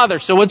to the Father.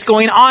 So what's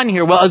going on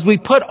here? Well, as we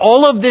put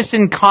all of this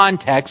in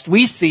context,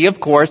 we see, of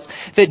course,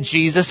 that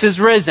Jesus is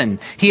risen.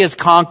 He has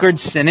conquered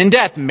sin and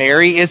death.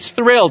 Mary is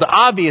thrilled.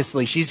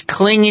 Obviously, she's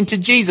clinging to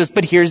Jesus.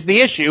 But here's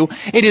the issue.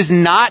 It is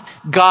not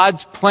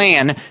God's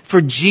plan for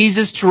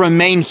Jesus to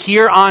remain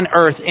here on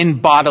earth in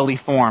bodily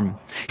form.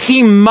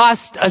 He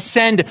must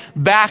ascend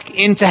back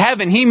into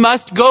heaven. He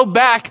must go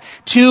back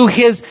to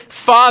his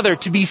Father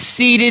to be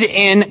seated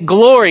in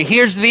glory.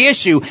 Here's the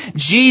issue.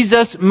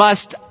 Jesus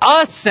must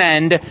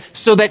ascend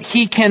so that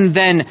he can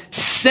then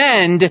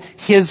send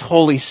his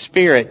Holy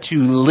Spirit to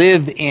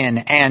live in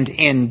and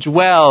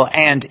indwell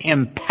and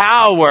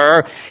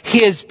empower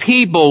his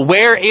people.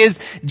 Where is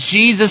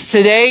Jesus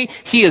today?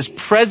 He is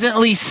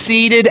presently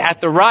seated at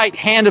the right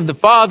hand of the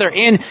Father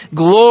in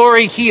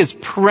glory. He is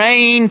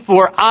praying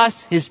for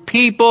us, his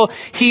people.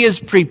 He is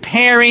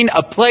preparing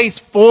a place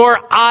for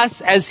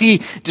us as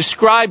he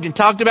described and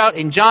talked about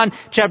in John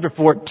chapter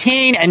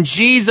 14. And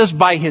Jesus,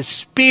 by his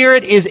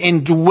Spirit, is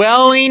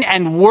indwelling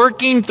and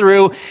working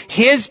through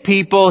his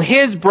people,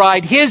 his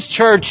bride, his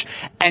church,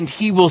 and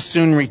he will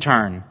soon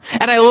return.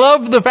 And I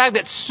love the fact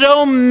that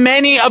so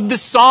many of the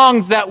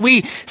songs that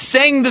we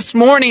sang this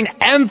morning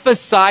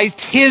emphasized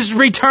his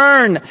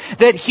return,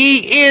 that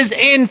he is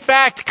in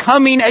fact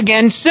coming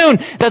again soon.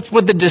 That's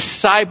what the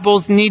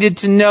disciples needed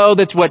to know.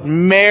 That's what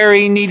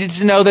Mary needed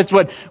to know. That's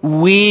what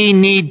we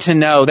need to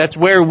know. That's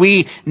where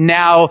we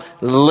now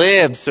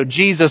live. So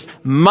Jesus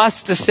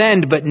must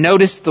ascend, but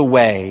notice the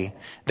way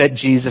that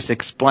Jesus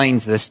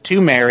explains this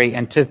to Mary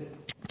and to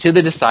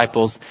the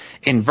disciples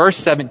in verse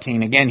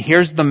 17. Again,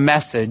 here's the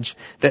message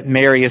that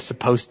Mary is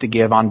supposed to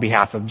give on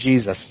behalf of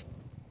Jesus.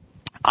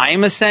 I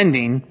am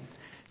ascending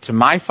to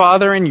my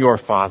Father and your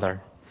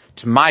Father,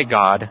 to my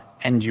God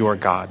and your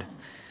God.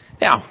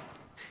 Now,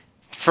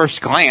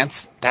 first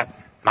glance, that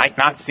might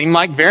not seem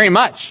like very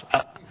much.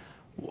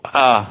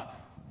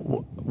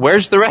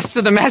 Where's the rest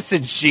of the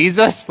message,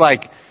 Jesus?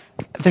 Like,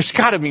 there's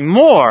got to be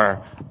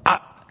more.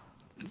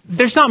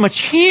 There's not much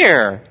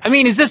here. I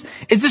mean, is this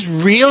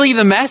really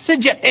the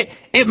message?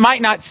 It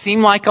might not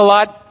seem like a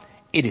lot.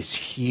 It is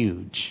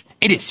huge.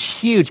 It is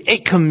huge.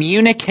 It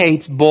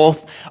communicates both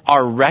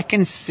our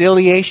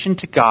reconciliation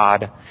to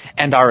God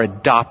and our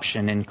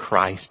adoption in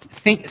Christ.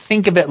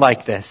 Think of it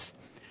like this.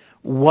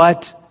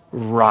 What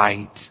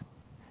right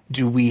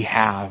do we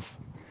have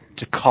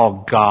to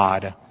call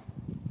God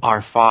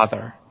our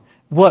Father?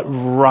 What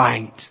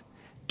right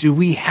do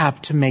we have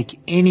to make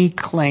any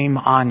claim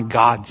on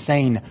God,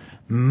 saying,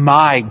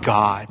 my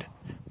God,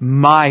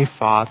 my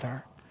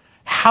Father?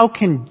 How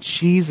can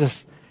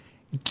Jesus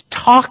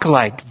talk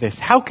like this?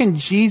 How can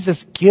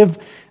Jesus give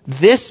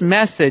this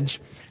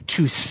message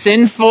to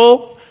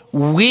sinful,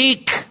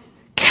 weak,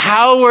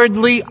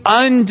 cowardly,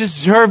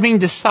 undeserving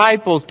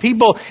disciples,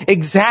 people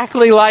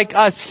exactly like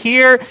us?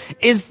 Here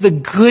is the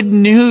good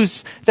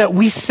news that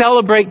we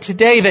celebrate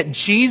today, that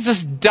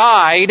Jesus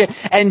died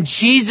and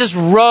Jesus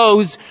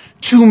rose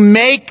to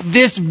make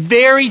this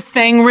very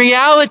thing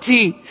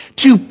reality,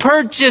 to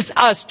purchase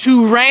us,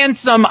 to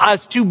ransom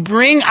us, to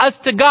bring us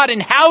to God.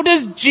 And how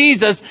does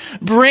Jesus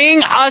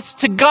bring us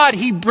to God?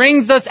 He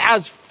brings us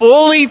as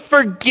fully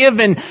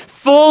forgiven,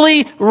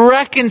 fully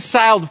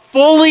reconciled,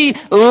 fully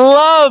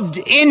loved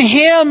in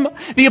Him.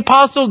 The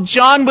Apostle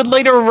John would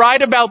later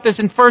write about this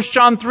in 1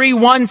 John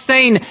 3:1,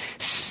 saying,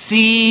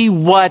 see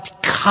what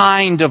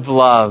kind of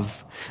love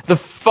the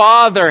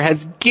Father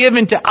has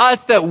given to us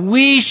that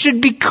we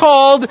should be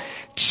called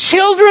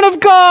children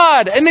of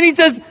God. And then he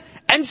says,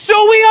 and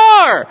so we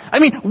are. I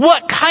mean,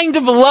 what kind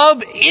of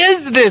love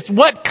is this?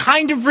 What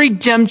kind of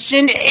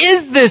redemption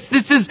is this?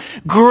 This is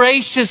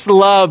gracious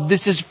love.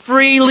 This is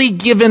freely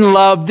given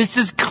love. This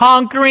is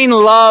conquering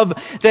love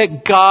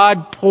that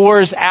God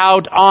pours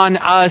out on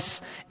us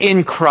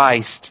in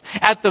Christ.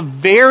 At the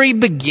very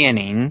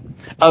beginning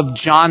of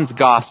John's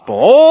Gospel,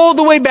 all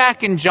the way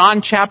back in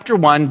John chapter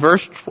 1,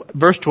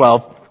 verse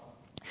 12,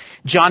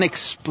 John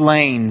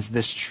explains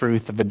this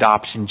truth of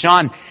adoption.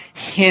 John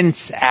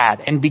hints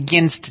at and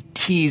begins to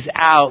tease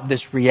out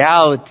this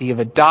reality of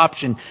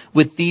adoption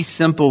with these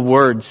simple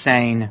words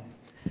saying,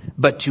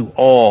 "But to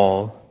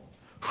all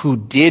who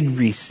did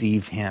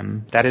receive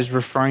him," that is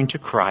referring to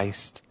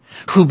Christ,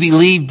 "who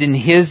believed in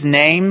his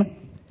name,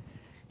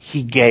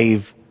 he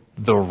gave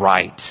the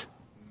right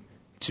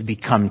to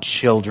become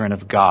children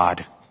of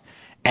God."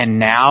 And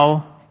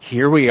now,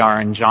 here we are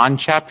in John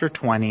chapter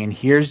 20, and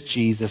here's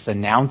Jesus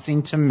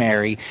announcing to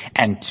Mary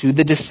and to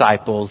the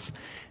disciples,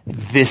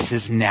 this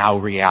is now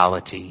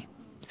reality.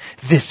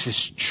 This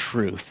is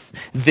truth.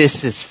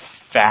 This is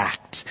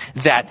fact,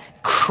 that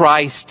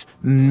Christ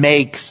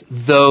makes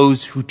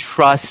those who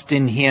trust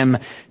in him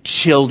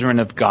children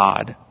of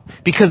God.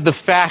 Because the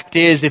fact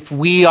is, if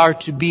we are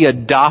to be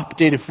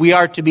adopted, if we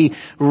are to be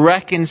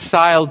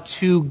reconciled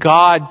to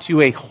God,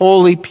 to a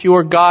holy,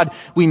 pure God,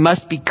 we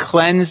must be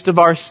cleansed of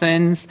our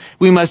sins.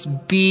 We must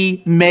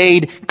be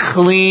made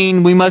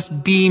clean. We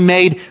must be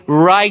made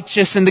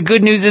righteous. And the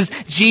good news is,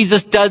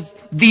 Jesus does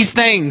these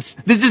things.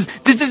 This is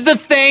the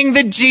thing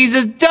that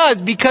Jesus does.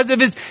 Because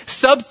of his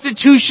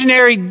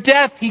substitutionary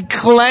death, he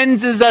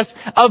cleanses us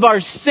of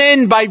our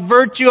sin by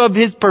virtue of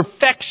his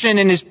perfection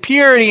and his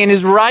purity and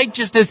his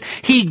righteousness.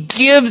 He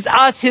gives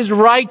us his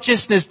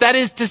righteousness. That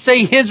is to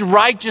say, his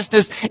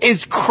righteousness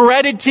is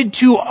credited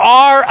to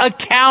our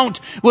account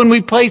when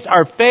we place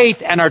our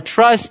faith and our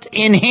trust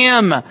in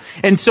him.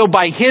 And so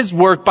by his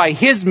work, by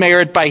his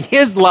merit, by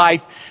his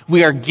life,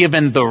 we are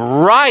given the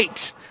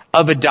right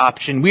of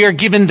adoption. We are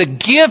given the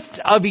gift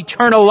of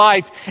eternal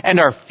life, and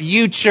our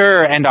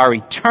future and our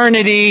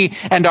eternity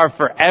and our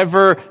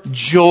forever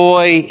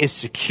joy is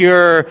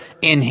secure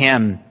in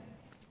him.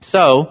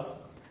 So,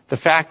 the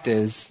fact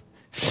is,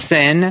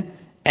 sin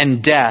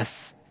and death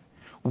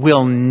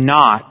will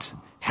not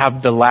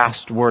have the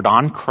last word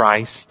on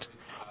Christ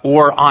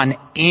or on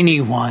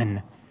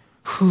anyone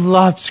who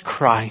loves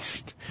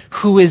Christ,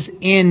 who is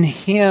in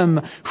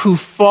him, who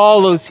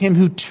follows him,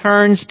 who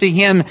turns to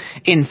him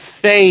in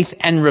faith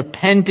and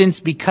repentance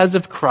because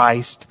of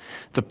Christ.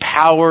 The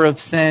power of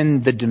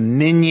sin, the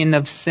dominion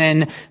of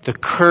sin, the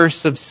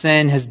curse of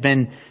sin has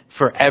been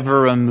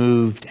forever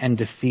removed and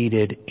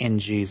defeated in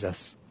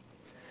Jesus.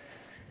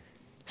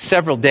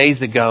 Several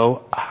days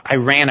ago, I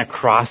ran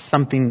across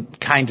something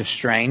kind of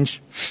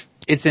strange.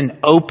 It's an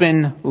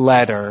open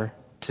letter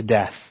to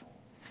death.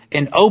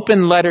 An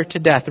open letter to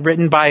death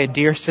written by a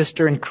dear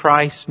sister in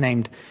Christ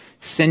named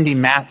Cindy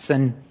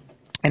Matson.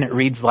 And it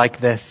reads like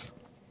this.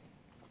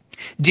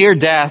 Dear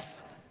Death,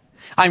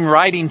 I'm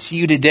writing to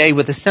you today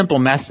with a simple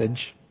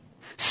message.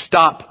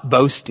 Stop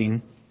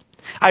boasting.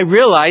 I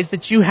realize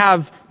that you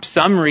have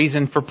some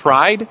reason for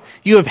pride.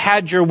 You have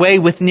had your way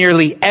with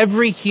nearly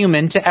every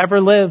human to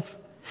ever live.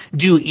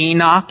 Do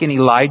Enoch and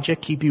Elijah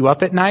keep you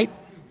up at night?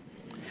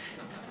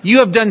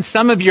 You have done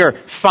some of your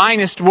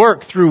finest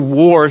work through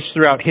wars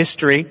throughout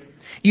history.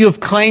 You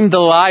have claimed the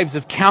lives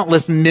of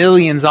countless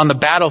millions on the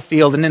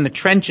battlefield and in the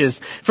trenches,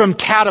 from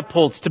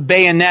catapults to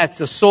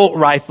bayonets, assault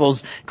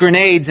rifles,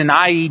 grenades, and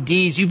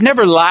IEDs. You've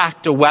never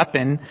lacked a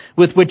weapon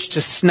with which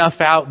to snuff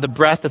out the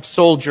breath of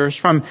soldiers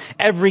from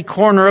every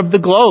corner of the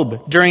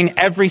globe during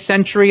every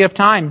century of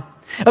time.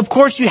 Of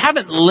course, you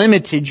haven't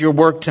limited your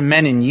work to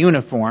men in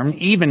uniform,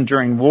 even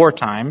during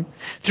wartime.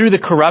 Through the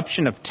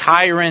corruption of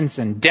tyrants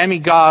and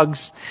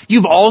demagogues,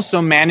 you've also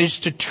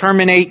managed to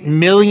terminate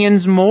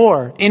millions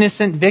more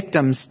innocent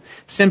victims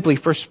simply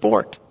for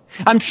sport.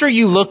 I'm sure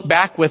you look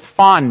back with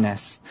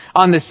fondness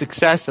on the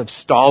success of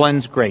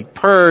Stalin's Great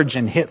Purge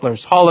and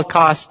Hitler's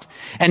Holocaust,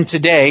 and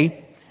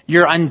today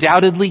you're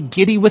undoubtedly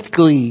giddy with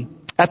glee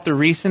at the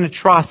recent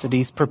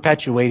atrocities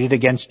perpetuated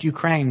against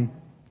Ukraine.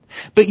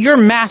 But your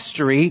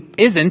mastery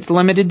isn't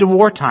limited to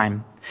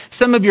wartime.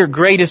 Some of your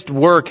greatest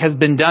work has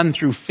been done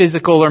through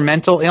physical or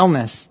mental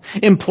illness,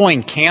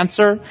 employing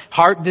cancer,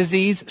 heart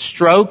disease,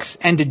 strokes,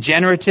 and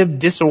degenerative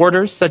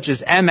disorders such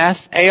as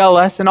MS,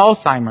 ALS, and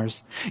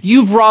Alzheimer's.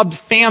 You've robbed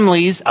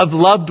families of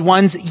loved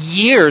ones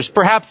years,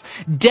 perhaps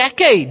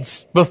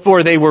decades,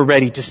 before they were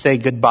ready to say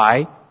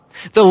goodbye.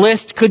 The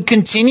list could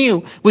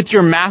continue with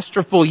your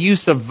masterful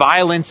use of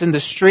violence in the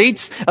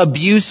streets,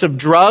 abuse of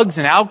drugs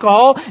and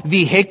alcohol,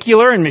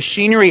 vehicular and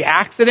machinery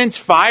accidents,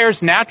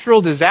 fires,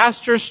 natural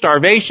disasters,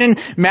 starvation,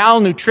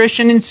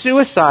 malnutrition, and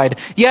suicide.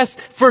 Yes,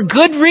 for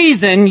good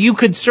reason, you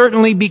could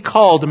certainly be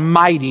called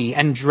mighty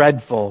and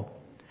dreadful.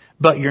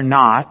 But you're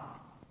not.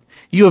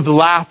 You have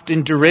laughed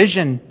in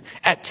derision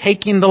at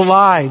taking the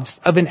lives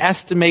of an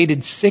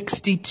estimated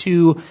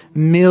 62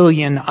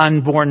 million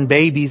unborn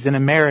babies in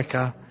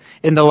America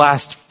in the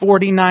last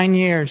 49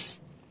 years.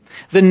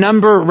 The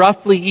number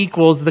roughly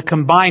equals the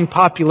combined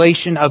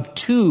population of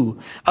two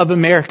of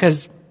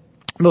America's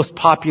most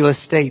populous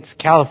states,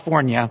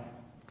 California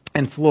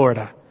and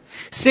Florida.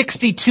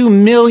 62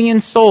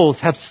 million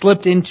souls have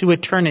slipped into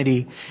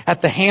eternity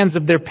at the hands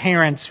of their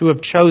parents who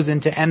have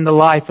chosen to end the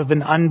life of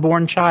an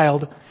unborn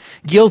child,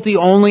 guilty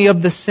only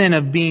of the sin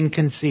of being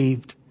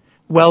conceived.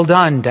 Well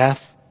done, death.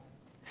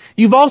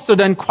 You've also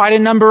done quite a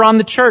number on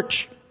the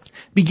church.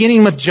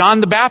 Beginning with John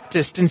the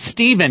Baptist and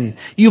Stephen,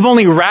 you've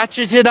only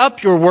ratcheted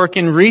up your work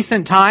in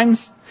recent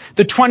times.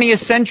 The 20th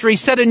century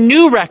set a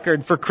new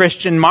record for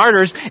Christian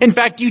martyrs. In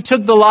fact, you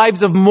took the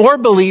lives of more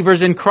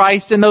believers in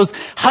Christ in those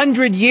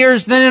 100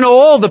 years than in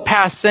all the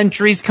past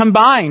centuries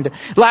combined.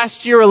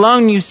 Last year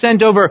alone, you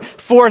sent over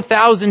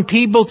 4,000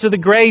 people to the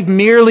grave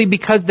merely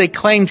because they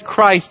claimed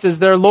Christ as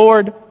their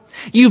Lord.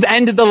 You've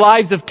ended the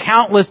lives of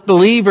countless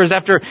believers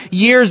after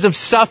years of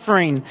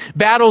suffering,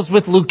 battles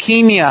with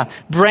leukemia,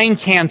 brain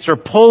cancer,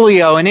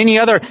 polio, and any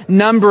other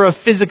number of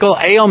physical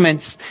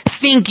ailments,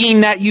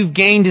 thinking that you've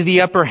gained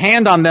the upper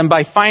hand on them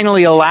by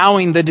finally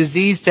allowing the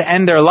disease to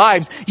end their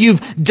lives.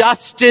 You've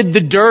dusted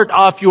the dirt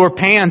off your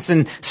pants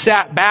and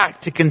sat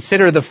back to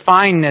consider the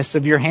fineness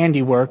of your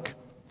handiwork.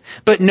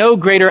 But no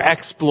greater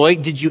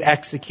exploit did you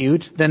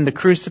execute than the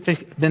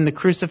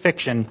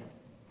crucifixion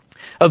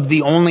of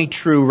the only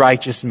true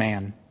righteous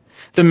man,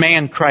 the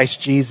man Christ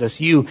Jesus.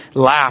 You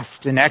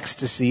laughed in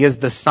ecstasy as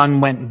the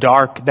sun went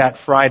dark that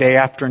Friday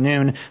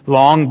afternoon,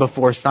 long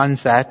before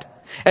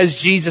sunset. As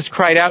Jesus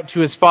cried out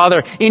to his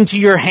Father, "Into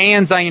your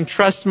hands I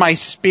entrust my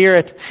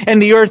spirit,"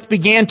 and the earth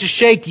began to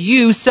shake,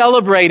 you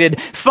celebrated.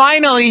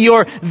 Finally,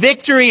 your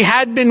victory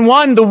had been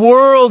won. The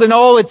world and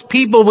all its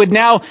people would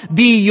now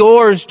be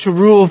yours to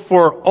rule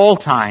for all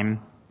time.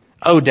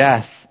 O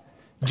death,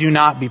 do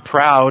not be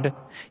proud.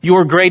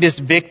 Your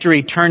greatest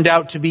victory turned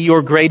out to be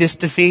your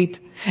greatest defeat.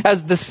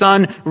 As the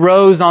sun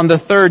rose on the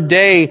third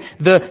day,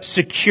 the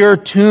secure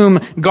tomb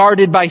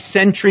guarded by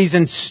sentries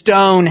and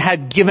stone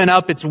had given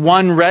up its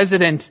one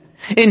resident.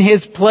 In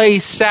his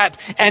place sat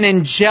an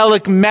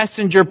angelic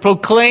messenger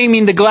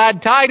proclaiming the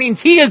glad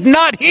tidings. He is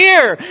not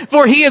here,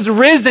 for he is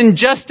risen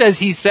just as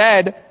he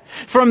said.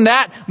 From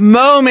that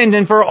moment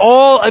and for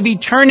all of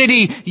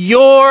eternity,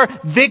 your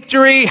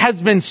victory has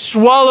been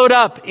swallowed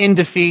up in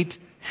defeat.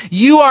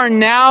 You are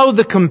now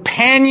the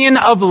companion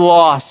of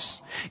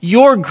loss,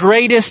 your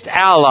greatest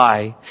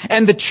ally,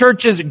 and the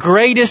church's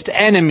greatest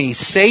enemy,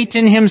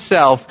 Satan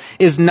himself,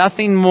 is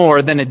nothing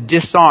more than a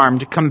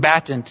disarmed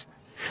combatant.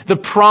 The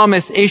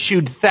promise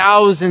issued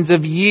thousands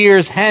of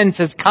years hence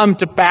has come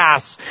to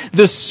pass.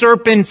 The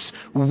serpent's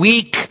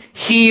weak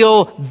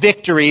heel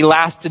victory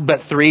lasted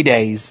but 3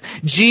 days.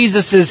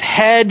 Jesus'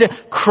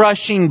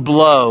 head-crushing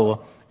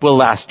blow will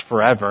last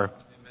forever.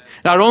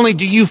 Not only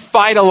do you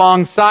fight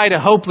alongside a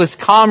hopeless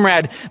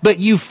comrade, but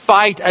you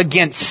fight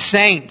against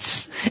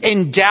saints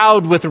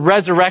endowed with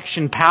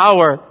resurrection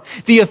power.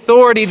 The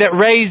authority that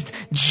raised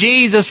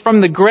Jesus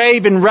from the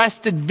grave and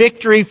wrested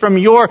victory from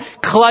your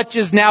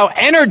clutches now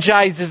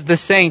energizes the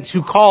saints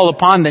who call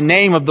upon the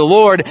name of the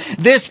Lord.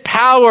 This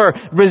power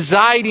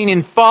residing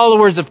in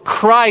followers of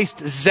Christ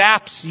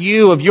zaps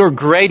you of your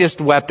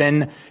greatest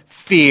weapon,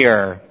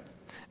 fear.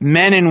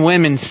 Men and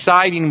women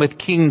siding with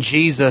King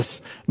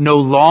Jesus no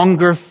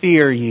longer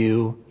fear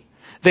you.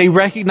 They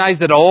recognize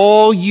that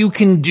all you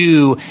can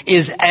do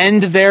is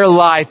end their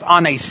life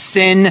on a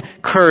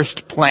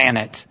sin-cursed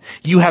planet.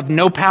 You have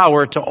no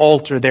power to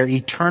alter their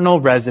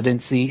eternal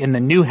residency in the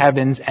new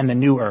heavens and the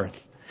new earth.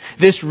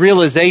 This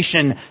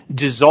realization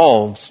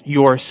dissolves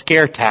your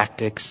scare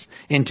tactics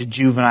into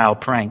juvenile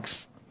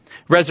pranks.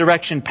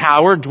 Resurrection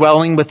power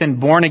dwelling within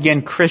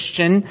born-again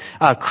Christian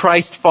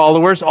Christ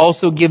followers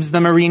also gives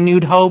them a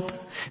renewed hope.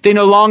 They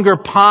no longer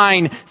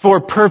pine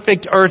for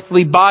perfect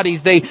earthly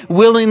bodies. They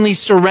willingly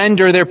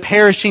surrender their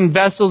perishing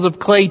vessels of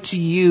clay to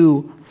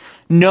you,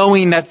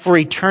 knowing that for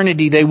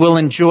eternity they will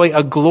enjoy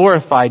a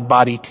glorified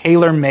body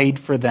tailor-made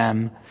for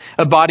them.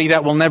 A body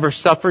that will never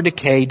suffer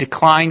decay,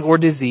 decline, or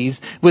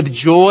disease. With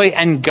joy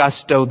and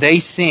gusto they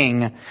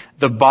sing,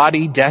 "The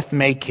body death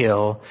may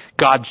kill,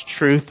 God's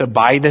truth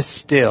abideth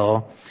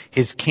still,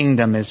 His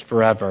kingdom is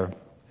forever." Amen.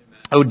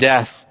 O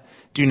death,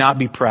 do not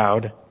be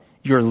proud.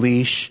 Your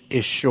leash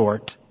is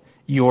short.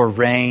 Your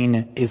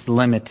reign is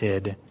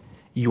limited.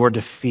 Your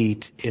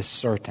defeat is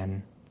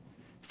certain.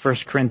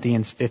 1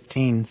 Corinthians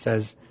 15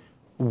 says,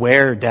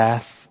 "Where,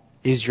 death,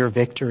 is your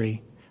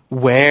victory?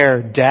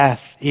 Where,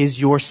 death, is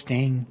your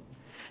sting?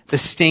 The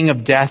sting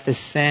of death is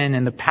sin,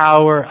 and the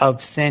power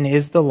of sin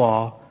is the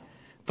law.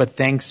 But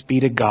thanks be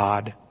to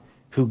God,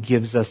 who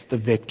gives us the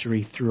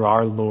victory through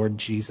our Lord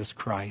Jesus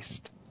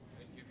Christ."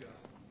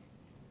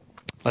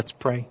 Let's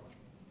pray.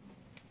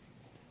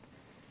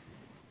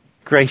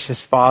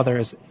 Gracious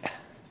Father,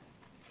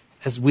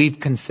 as we've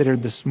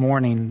considered this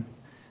morning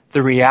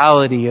the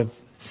reality of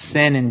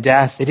sin and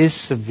death, it is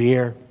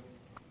severe.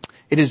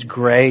 It is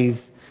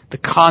grave. The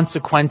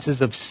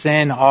consequences of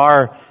sin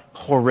are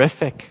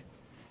horrific.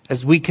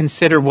 As we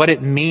consider what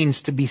it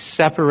means to be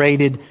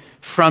separated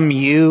from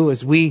you,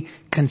 as we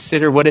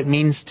consider what it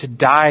means to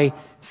die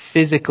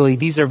physically,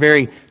 these are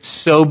very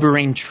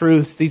sobering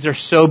truths. These are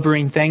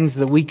sobering things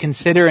that we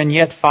consider. And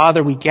yet,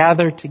 Father, we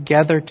gather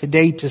together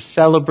today to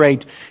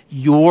celebrate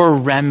your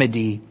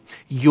remedy,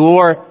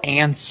 your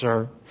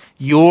answer,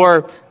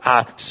 your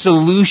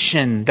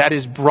solution that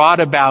is brought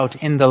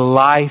about in the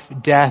life,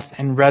 death,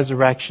 and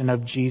resurrection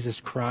of Jesus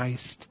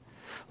Christ.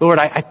 Lord,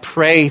 I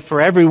pray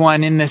for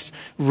everyone in this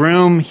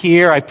room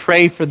here. I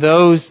pray for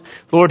those,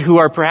 Lord, who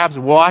are perhaps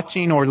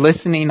watching or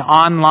listening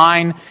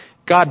online.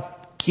 God,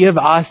 give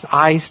us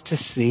eyes to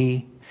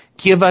see.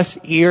 Give us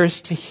ears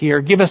to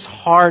hear. Give us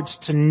hearts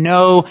to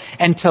know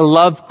and to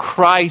love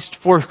Christ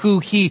for who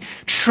He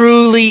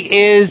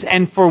truly is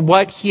and for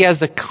what He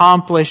has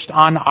accomplished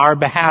on our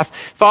behalf.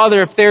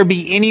 Father, if there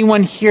be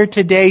anyone here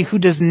today who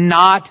does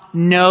not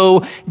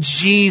know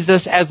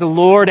Jesus as the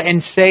Lord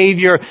and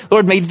Savior,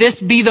 Lord, may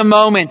this be the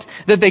moment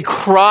that they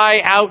cry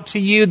out to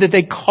You, that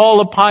they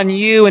call upon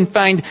You and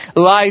find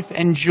life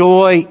and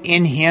joy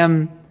in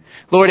Him.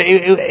 Lord,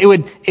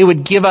 it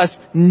would give us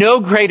no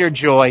greater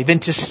joy than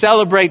to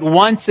celebrate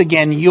once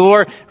again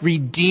Your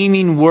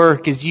redeeming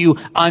work as You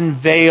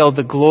unveil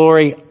the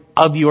glory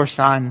of Your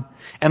Son.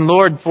 And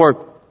Lord,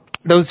 for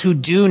those who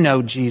do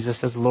know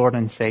Jesus as Lord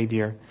and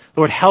Savior,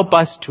 Lord, help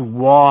us to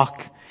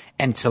walk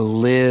and to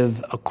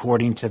live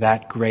according to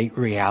that great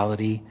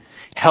reality.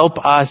 Help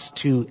us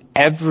to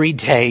every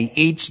day,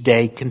 each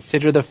day,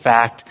 consider the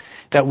fact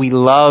that we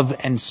love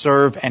and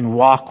serve and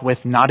walk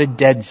with not a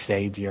dead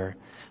Savior,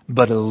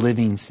 but a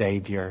living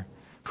Savior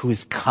who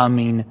is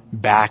coming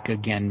back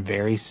again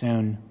very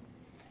soon.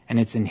 And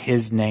it's in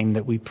His name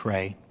that we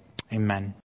pray. Amen.